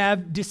we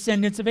have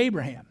descendants of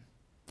Abraham.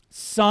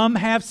 Some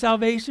have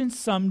salvation,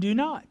 some do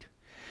not.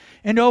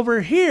 And over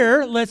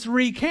here, let's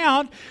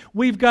recount.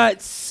 We've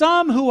got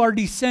some who are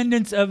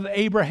descendants of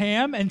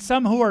Abraham and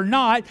some who are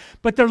not,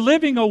 but they're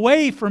living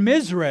away from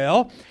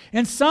Israel.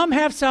 And some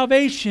have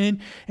salvation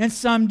and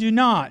some do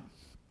not.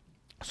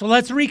 So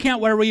let's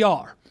recount where we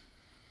are.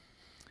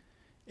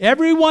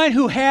 Everyone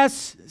who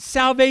has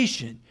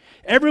salvation,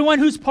 everyone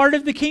who's part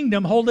of the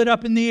kingdom, hold it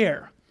up in the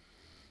air.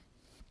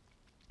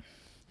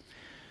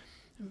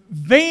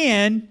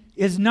 Van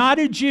is not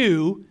a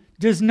Jew,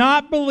 does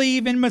not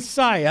believe in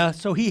Messiah,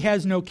 so he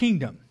has no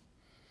kingdom.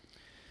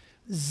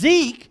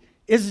 Zeke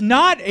is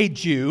not a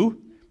Jew,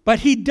 but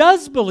he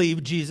does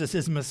believe Jesus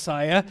is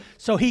Messiah,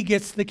 so he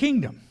gets the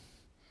kingdom.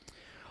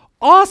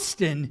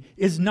 Austin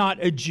is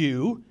not a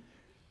Jew,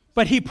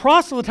 but he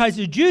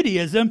proselytizes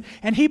Judaism,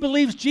 and he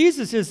believes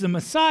Jesus is the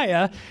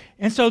Messiah,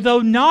 and so though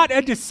not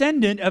a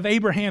descendant of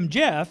Abraham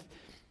Jeff,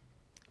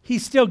 he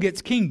still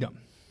gets kingdom.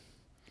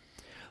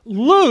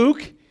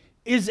 Luke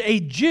is a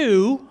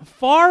Jew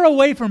far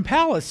away from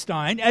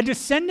Palestine, a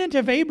descendant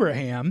of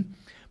Abraham,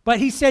 but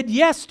he said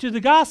yes to the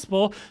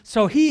gospel,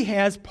 so he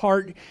has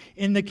part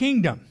in the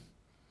kingdom.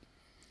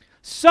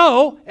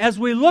 So, as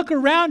we look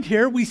around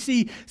here, we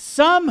see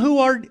some who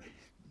are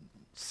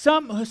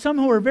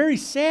very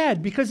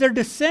sad because they're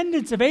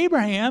descendants of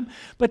Abraham,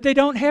 but they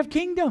don't have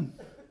kingdom.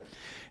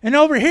 And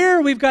over here,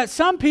 we've got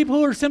some people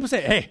who are simply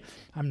saying, hey,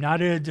 I'm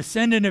not a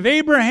descendant of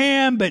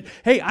Abraham, but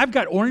hey, I've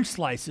got orange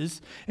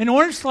slices. And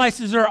orange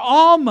slices are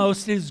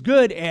almost as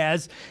good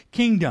as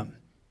kingdom.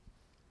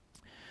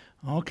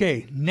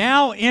 Okay,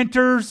 now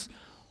enters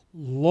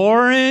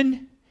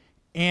Lauren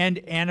and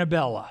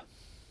Annabella.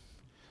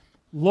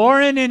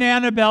 Lauren and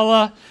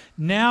Annabella,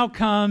 now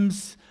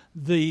comes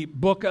the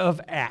book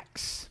of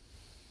Acts.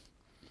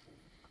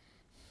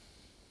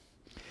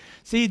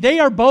 See, they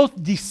are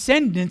both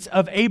descendants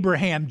of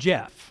Abraham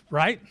Jeff,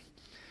 right?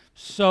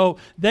 So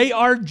they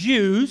are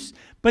Jews,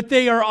 but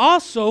they are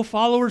also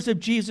followers of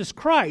Jesus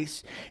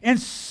Christ. And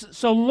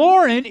so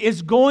Lauren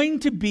is going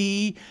to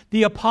be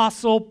the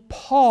Apostle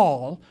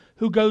Paul,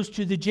 who goes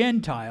to the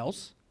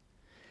Gentiles.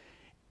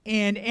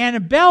 And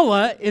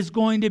Annabella is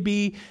going to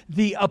be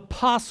the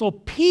Apostle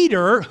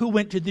Peter, who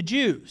went to the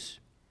Jews.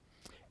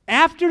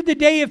 After the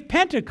day of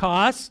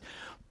Pentecost,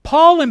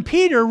 Paul and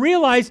Peter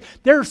realized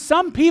there are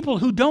some people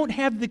who don't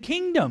have the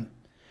kingdom.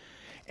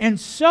 And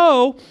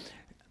so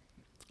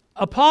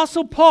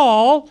Apostle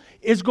Paul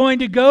is going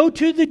to go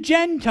to the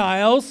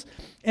Gentiles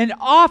and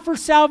offer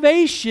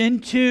salvation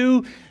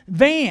to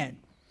Van.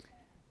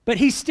 But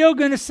he's still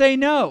going to say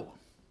no.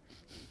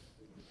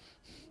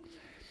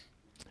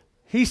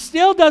 He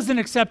still doesn't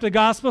accept the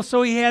gospel,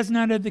 so he has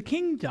none of the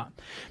kingdom.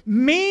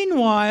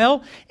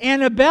 Meanwhile,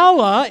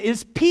 Annabella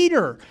is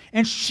Peter,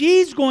 and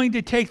she's going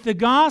to take the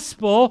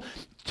gospel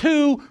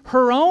to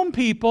her own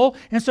people,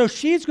 and so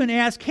she's going to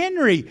ask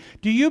Henry,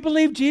 do you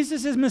believe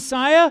Jesus is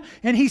Messiah?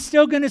 And he's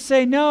still going to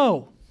say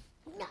no.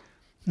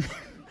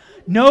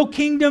 No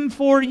kingdom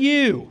for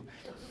you.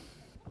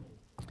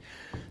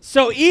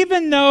 So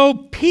even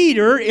though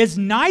Peter is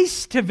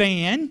nice to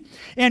Van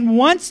and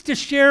wants to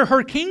share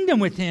her kingdom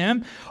with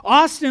him,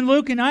 Austin,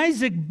 Luke, and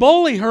Isaac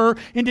bully her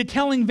into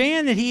telling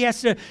Van that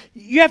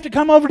you have to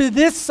come over to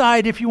this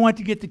side if you want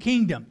to get the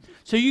kingdom.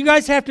 So you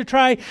guys have to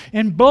try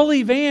and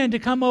bully Van to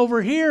come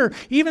over here,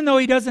 even though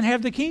he doesn't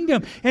have the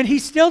kingdom. And he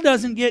still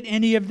doesn't get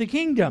any of the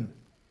kingdom.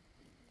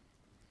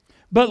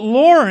 But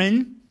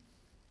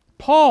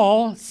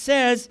Paul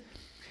says,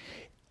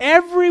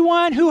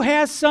 everyone who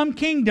has some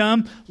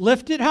kingdom,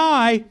 lift it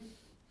high.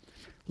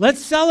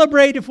 Let's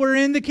celebrate if we're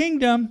in the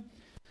kingdom.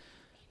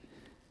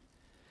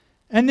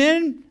 And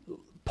then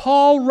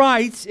Paul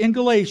writes in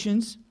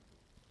Galatians,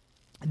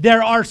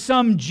 there are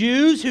some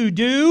Jews who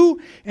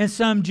do and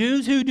some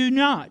Jews who do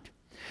not.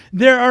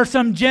 There are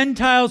some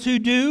Gentiles who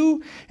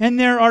do and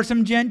there are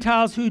some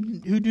Gentiles who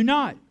do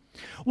not.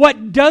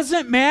 What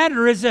doesn't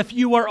matter is if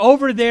you are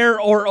over there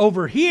or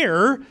over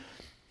here.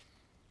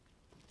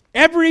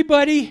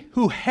 Everybody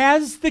who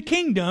has the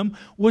kingdom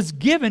was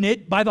given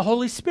it by the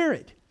Holy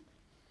Spirit.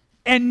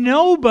 And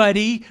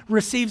nobody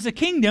receives a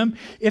kingdom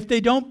if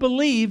they don't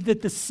believe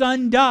that the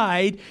Son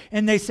died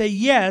and they say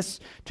yes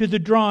to the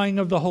drawing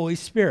of the Holy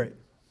Spirit.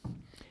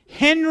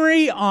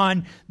 Henry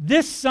on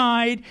this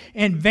side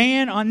and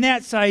Van on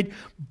that side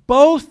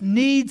both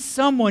need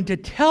someone to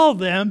tell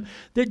them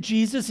that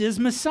Jesus is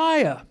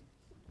Messiah.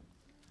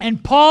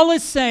 And Paul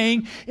is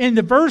saying in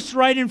the verse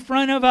right in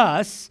front of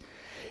us,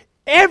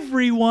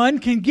 everyone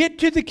can get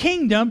to the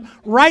kingdom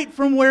right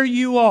from where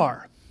you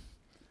are.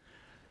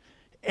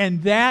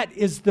 And that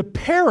is the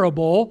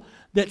parable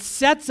that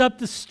sets up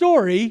the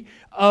story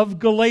of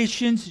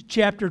Galatians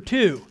chapter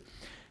 2.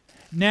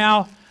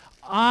 Now,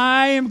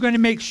 I am going to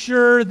make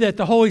sure that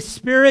the Holy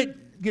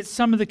Spirit gets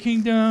some of the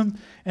kingdom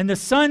and the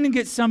Son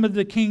gets some of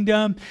the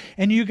kingdom,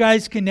 and you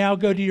guys can now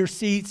go to your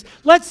seats.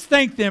 Let's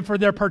thank them for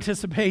their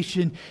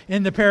participation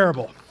in the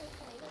parable.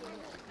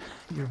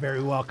 You're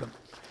very welcome.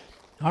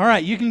 All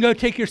right, you can go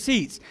take your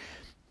seats.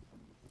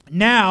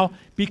 Now,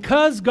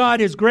 because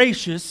God is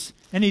gracious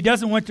and he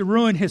doesn't want to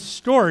ruin his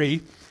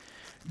story,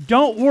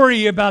 don't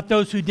worry about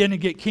those who didn't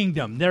get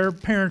kingdom. Their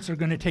parents are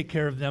going to take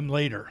care of them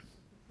later.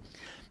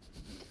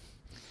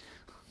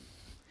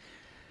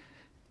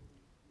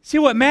 See,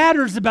 what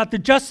matters about the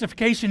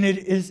justification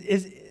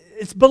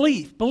is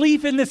belief.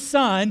 Belief in the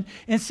Son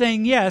and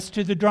saying yes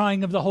to the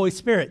drawing of the Holy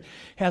Spirit. It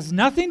has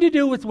nothing to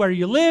do with where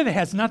you live. It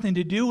has nothing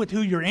to do with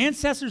who your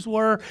ancestors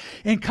were.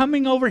 And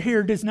coming over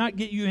here does not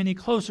get you any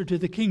closer to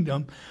the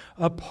kingdom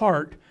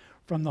apart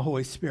from the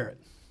Holy Spirit.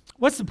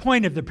 What's the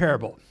point of the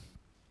parable?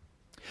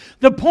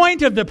 The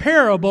point of the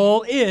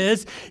parable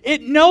is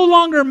it no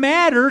longer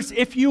matters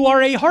if you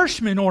are a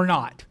Harshman or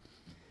not.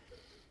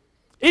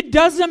 It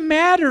doesn't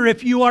matter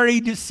if you are a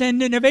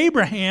descendant of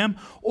Abraham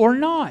or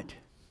not.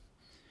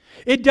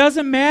 It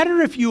doesn't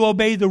matter if you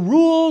obey the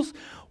rules.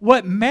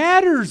 What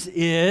matters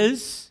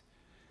is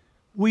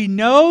we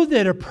know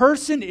that a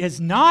person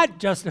is not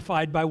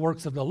justified by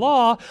works of the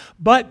law,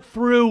 but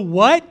through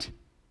what?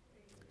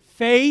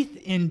 Faith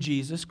in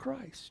Jesus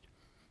Christ.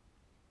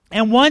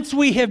 And once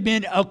we have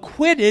been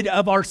acquitted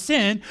of our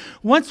sin,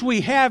 once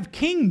we have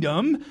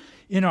kingdom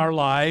in our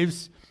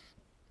lives,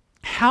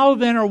 how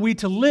then are we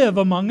to live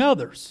among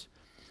others?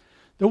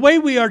 The way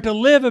we are to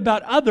live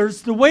about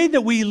others, the way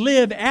that we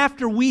live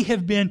after we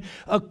have been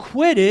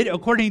acquitted,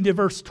 according to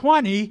verse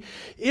 20,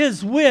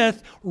 is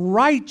with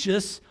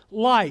righteous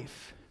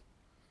life.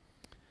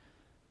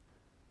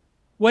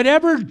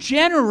 Whatever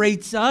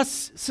generates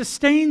us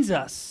sustains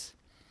us.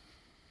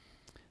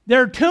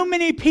 There are too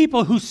many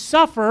people who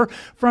suffer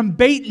from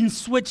bait and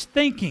switch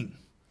thinking.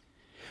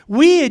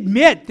 We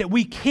admit that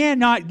we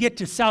cannot get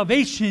to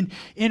salvation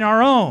in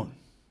our own.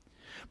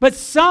 But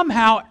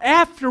somehow,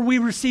 after we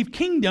receive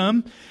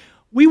kingdom,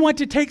 we want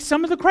to take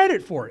some of the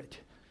credit for it.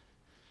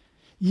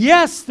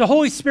 Yes, the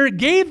Holy Spirit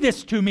gave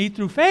this to me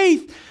through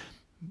faith,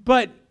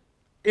 but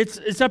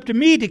it's up to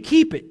me to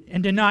keep it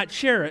and to not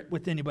share it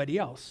with anybody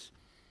else.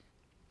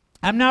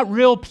 I'm not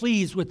real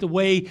pleased with the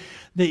way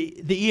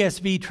the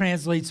ESV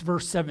translates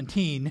verse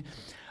 17.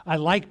 I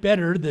like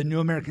better the New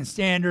American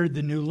Standard,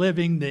 the New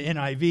Living, the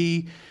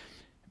NIV,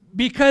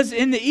 because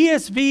in the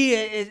ESV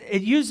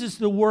it uses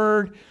the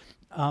word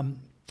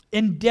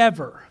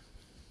endeavor.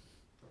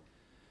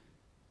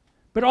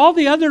 But all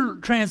the other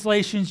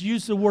translations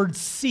use the word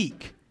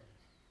seek.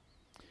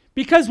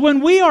 Because when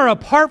we are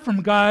apart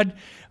from God,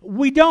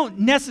 we don't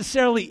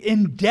necessarily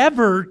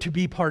endeavor to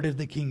be part of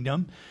the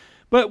kingdom,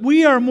 but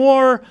we are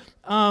more,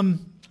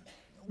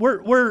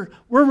 we're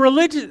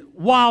religious.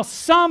 While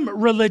some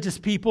religious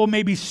people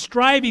may be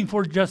striving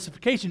for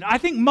justification, I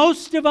think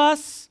most of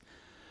us,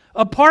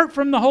 apart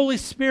from the Holy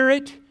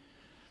Spirit,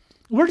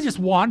 we're just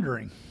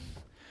wandering.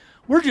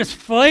 We're just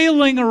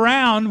flailing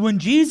around when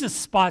Jesus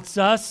spots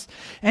us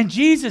and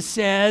Jesus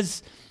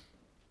says,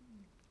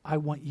 I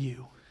want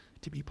you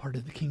to be part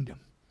of the kingdom.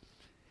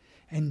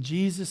 And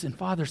Jesus and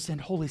Father send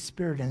Holy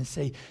Spirit and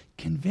say,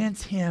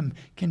 convince him,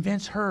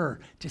 convince her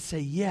to say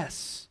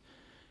yes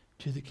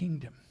to the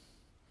kingdom.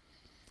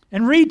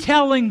 And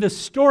retelling the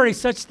story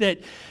such that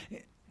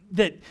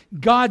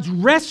God's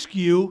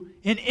rescue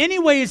in any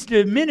way is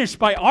diminished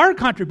by our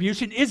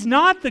contribution is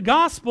not the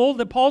gospel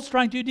that Paul's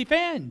trying to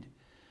defend.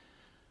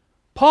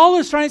 Paul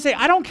is trying to say,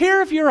 I don't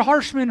care if you're a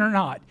harshman or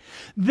not.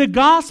 The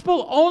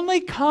gospel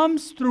only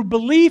comes through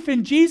belief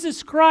in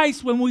Jesus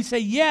Christ when we say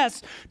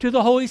yes to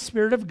the Holy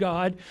Spirit of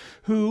God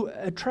who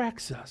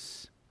attracts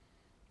us.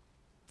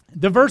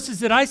 The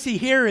verses that I see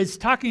here is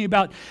talking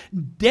about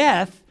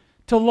death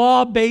to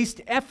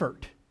law-based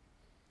effort.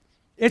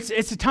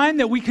 It's a time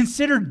that we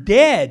consider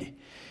dead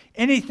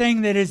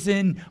anything that is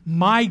in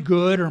my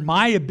good or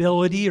my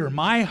ability or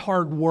my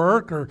hard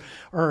work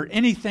or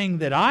anything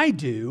that I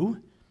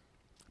do.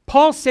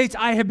 Paul states,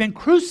 I have been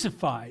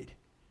crucified.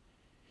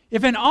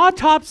 If an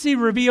autopsy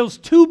reveals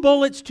 2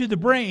 bullets to the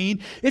brain,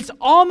 it's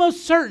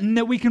almost certain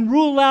that we can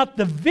rule out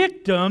the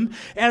victim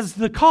as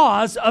the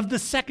cause of the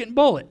second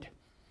bullet.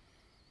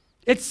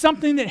 It's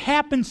something that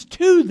happens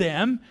to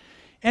them.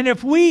 And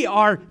if we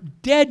are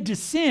dead to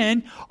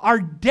sin, our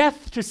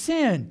death to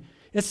sin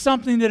is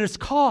something that is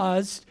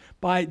caused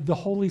by the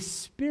Holy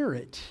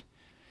Spirit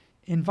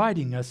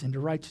inviting us into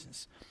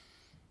righteousness.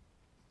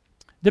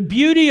 The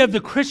beauty of the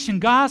Christian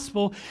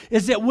gospel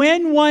is that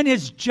when one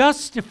is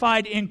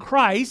justified in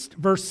Christ,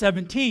 verse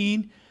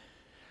 17,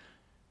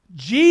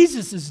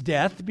 Jesus'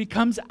 death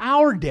becomes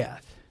our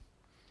death.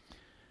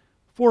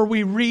 For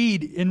we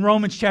read in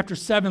Romans chapter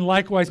 7,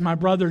 likewise, my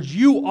brothers,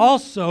 you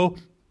also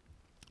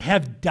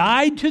have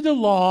died to the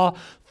law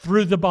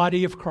through the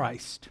body of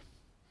Christ.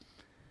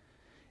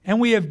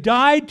 And we have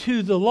died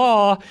to the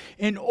law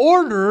in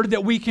order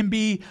that we can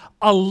be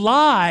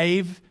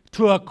alive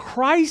to a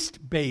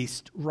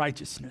Christ-based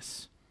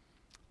righteousness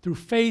through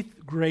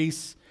faith,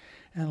 grace,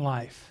 and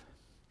life.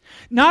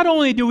 Not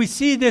only do we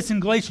see this in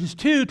Galatians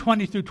 2,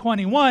 20 through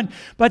 21,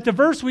 but the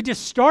verse we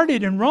just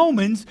started in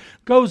Romans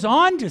goes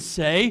on to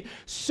say,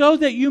 so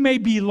that you may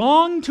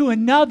belong to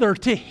another,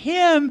 to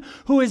him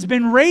who has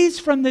been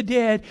raised from the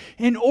dead,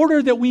 in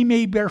order that we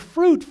may bear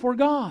fruit for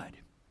God.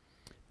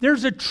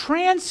 There's a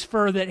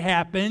transfer that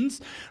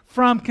happens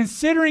from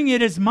considering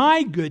it as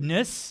my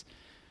goodness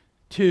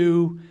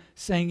to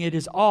saying it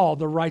is all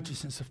the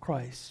righteousness of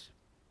Christ.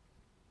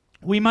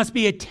 We must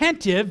be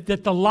attentive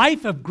that the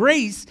life of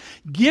grace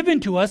given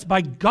to us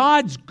by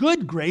God's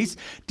good grace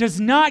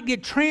does not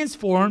get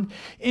transformed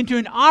into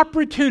an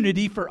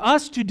opportunity for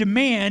us to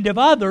demand of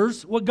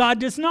others what God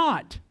does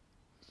not.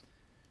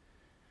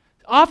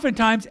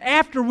 Oftentimes,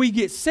 after we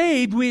get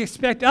saved, we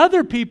expect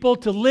other people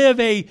to live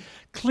a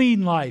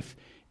clean life,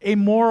 a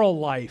moral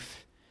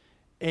life,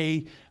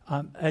 a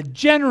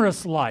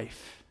generous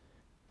life.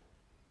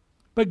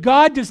 But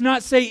God does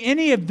not say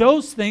any of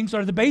those things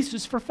are the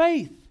basis for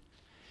faith.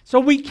 So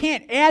we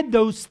can't add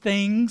those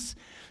things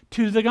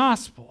to the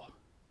gospel.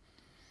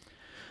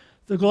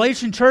 The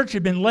Galatian church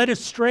had been led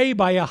astray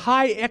by a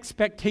high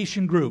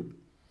expectation group.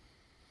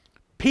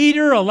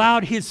 Peter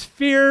allowed his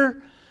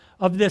fear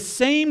of this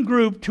same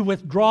group to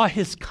withdraw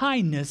his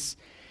kindness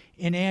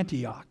in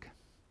Antioch.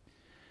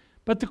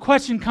 But the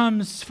question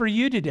comes for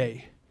you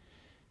today.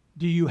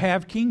 Do you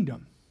have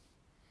kingdom?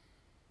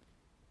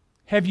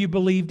 Have you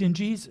believed in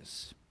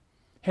Jesus?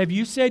 Have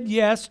you said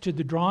yes to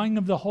the drawing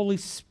of the Holy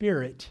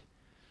Spirit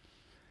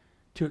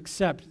to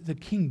accept the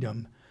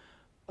kingdom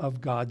of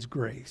God's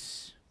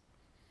grace?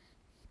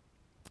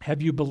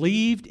 Have you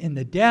believed in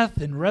the death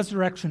and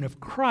resurrection of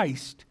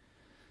Christ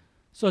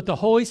so that the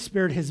Holy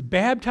Spirit has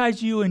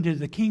baptized you into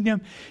the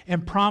kingdom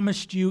and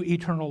promised you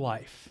eternal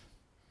life?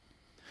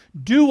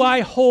 Do I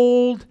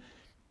hold,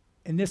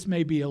 and this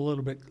may be a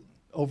little bit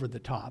over the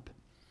top,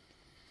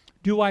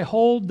 do I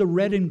hold the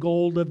red and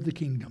gold of the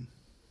kingdom?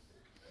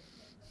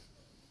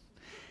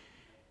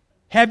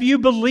 Have you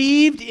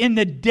believed in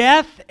the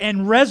death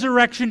and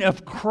resurrection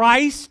of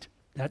Christ?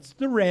 That's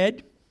the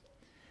red.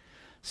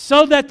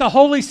 So that the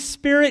Holy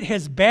Spirit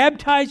has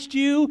baptized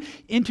you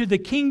into the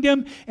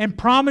kingdom and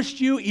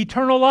promised you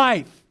eternal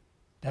life.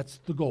 That's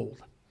the gold.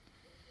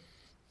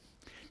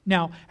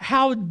 Now,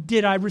 how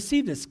did I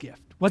receive this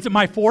gift? Was it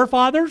my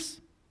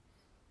forefathers?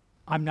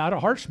 I'm not a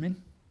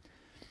harshman.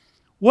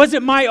 Was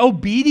it my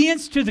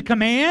obedience to the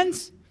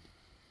commands?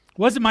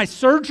 Was it my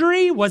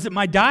surgery? Was it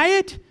my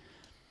diet?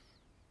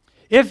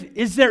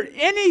 Is there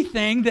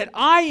anything that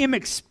I am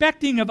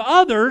expecting of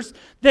others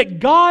that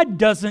God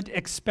doesn't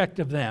expect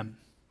of them?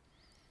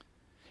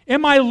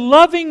 Am I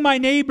loving my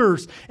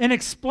neighbors and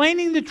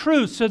explaining the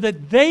truth so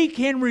that they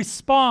can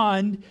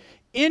respond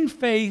in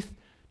faith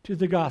to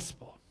the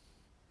gospel?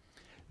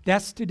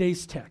 That's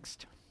today's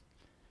text.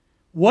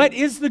 What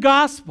is the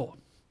gospel?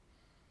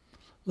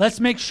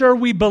 Let's make sure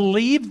we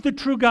believe the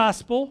true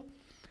gospel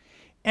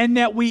and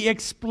that we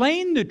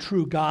explain the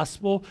true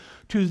gospel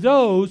to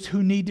those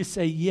who need to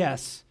say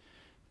yes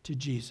to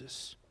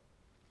Jesus.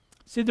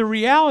 See, the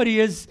reality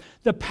is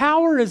the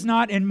power is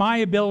not in my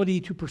ability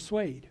to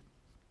persuade.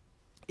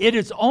 It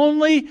is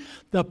only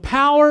the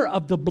power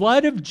of the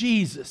blood of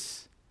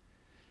Jesus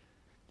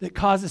that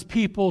causes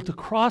people to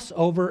cross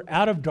over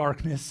out of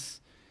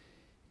darkness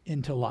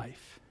into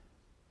life.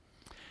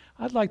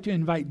 I'd like to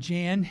invite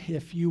Jan,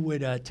 if you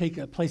would take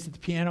a place at the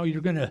piano.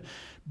 You're going to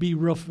be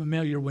real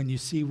familiar when you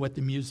see what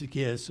the music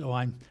is, so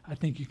I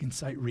think you can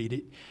sight read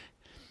it.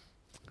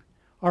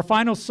 Our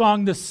final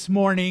song this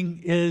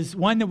morning is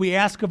one that we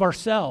ask of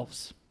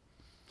ourselves.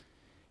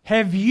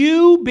 Have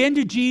you been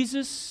to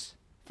Jesus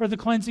for the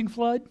cleansing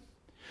flood?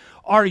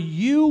 Are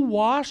you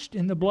washed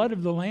in the blood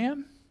of the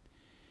Lamb?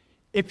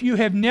 If you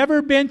have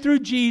never been through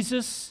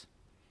Jesus,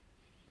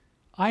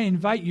 I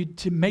invite you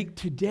to make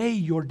today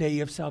your day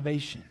of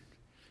salvation.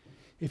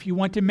 If you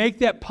want to make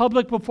that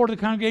public before the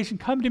congregation,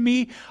 come to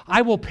me.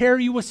 I will pair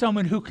you with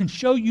someone who can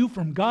show you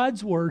from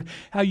God's Word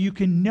how you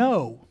can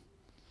know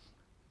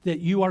that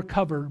you are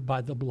covered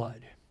by the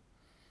blood.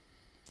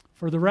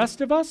 For the rest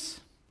of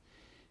us,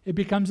 it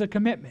becomes a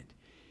commitment.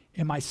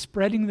 Am I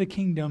spreading the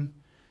kingdom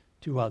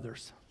to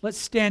others? Let's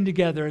stand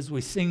together as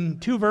we sing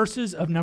 2 verses of number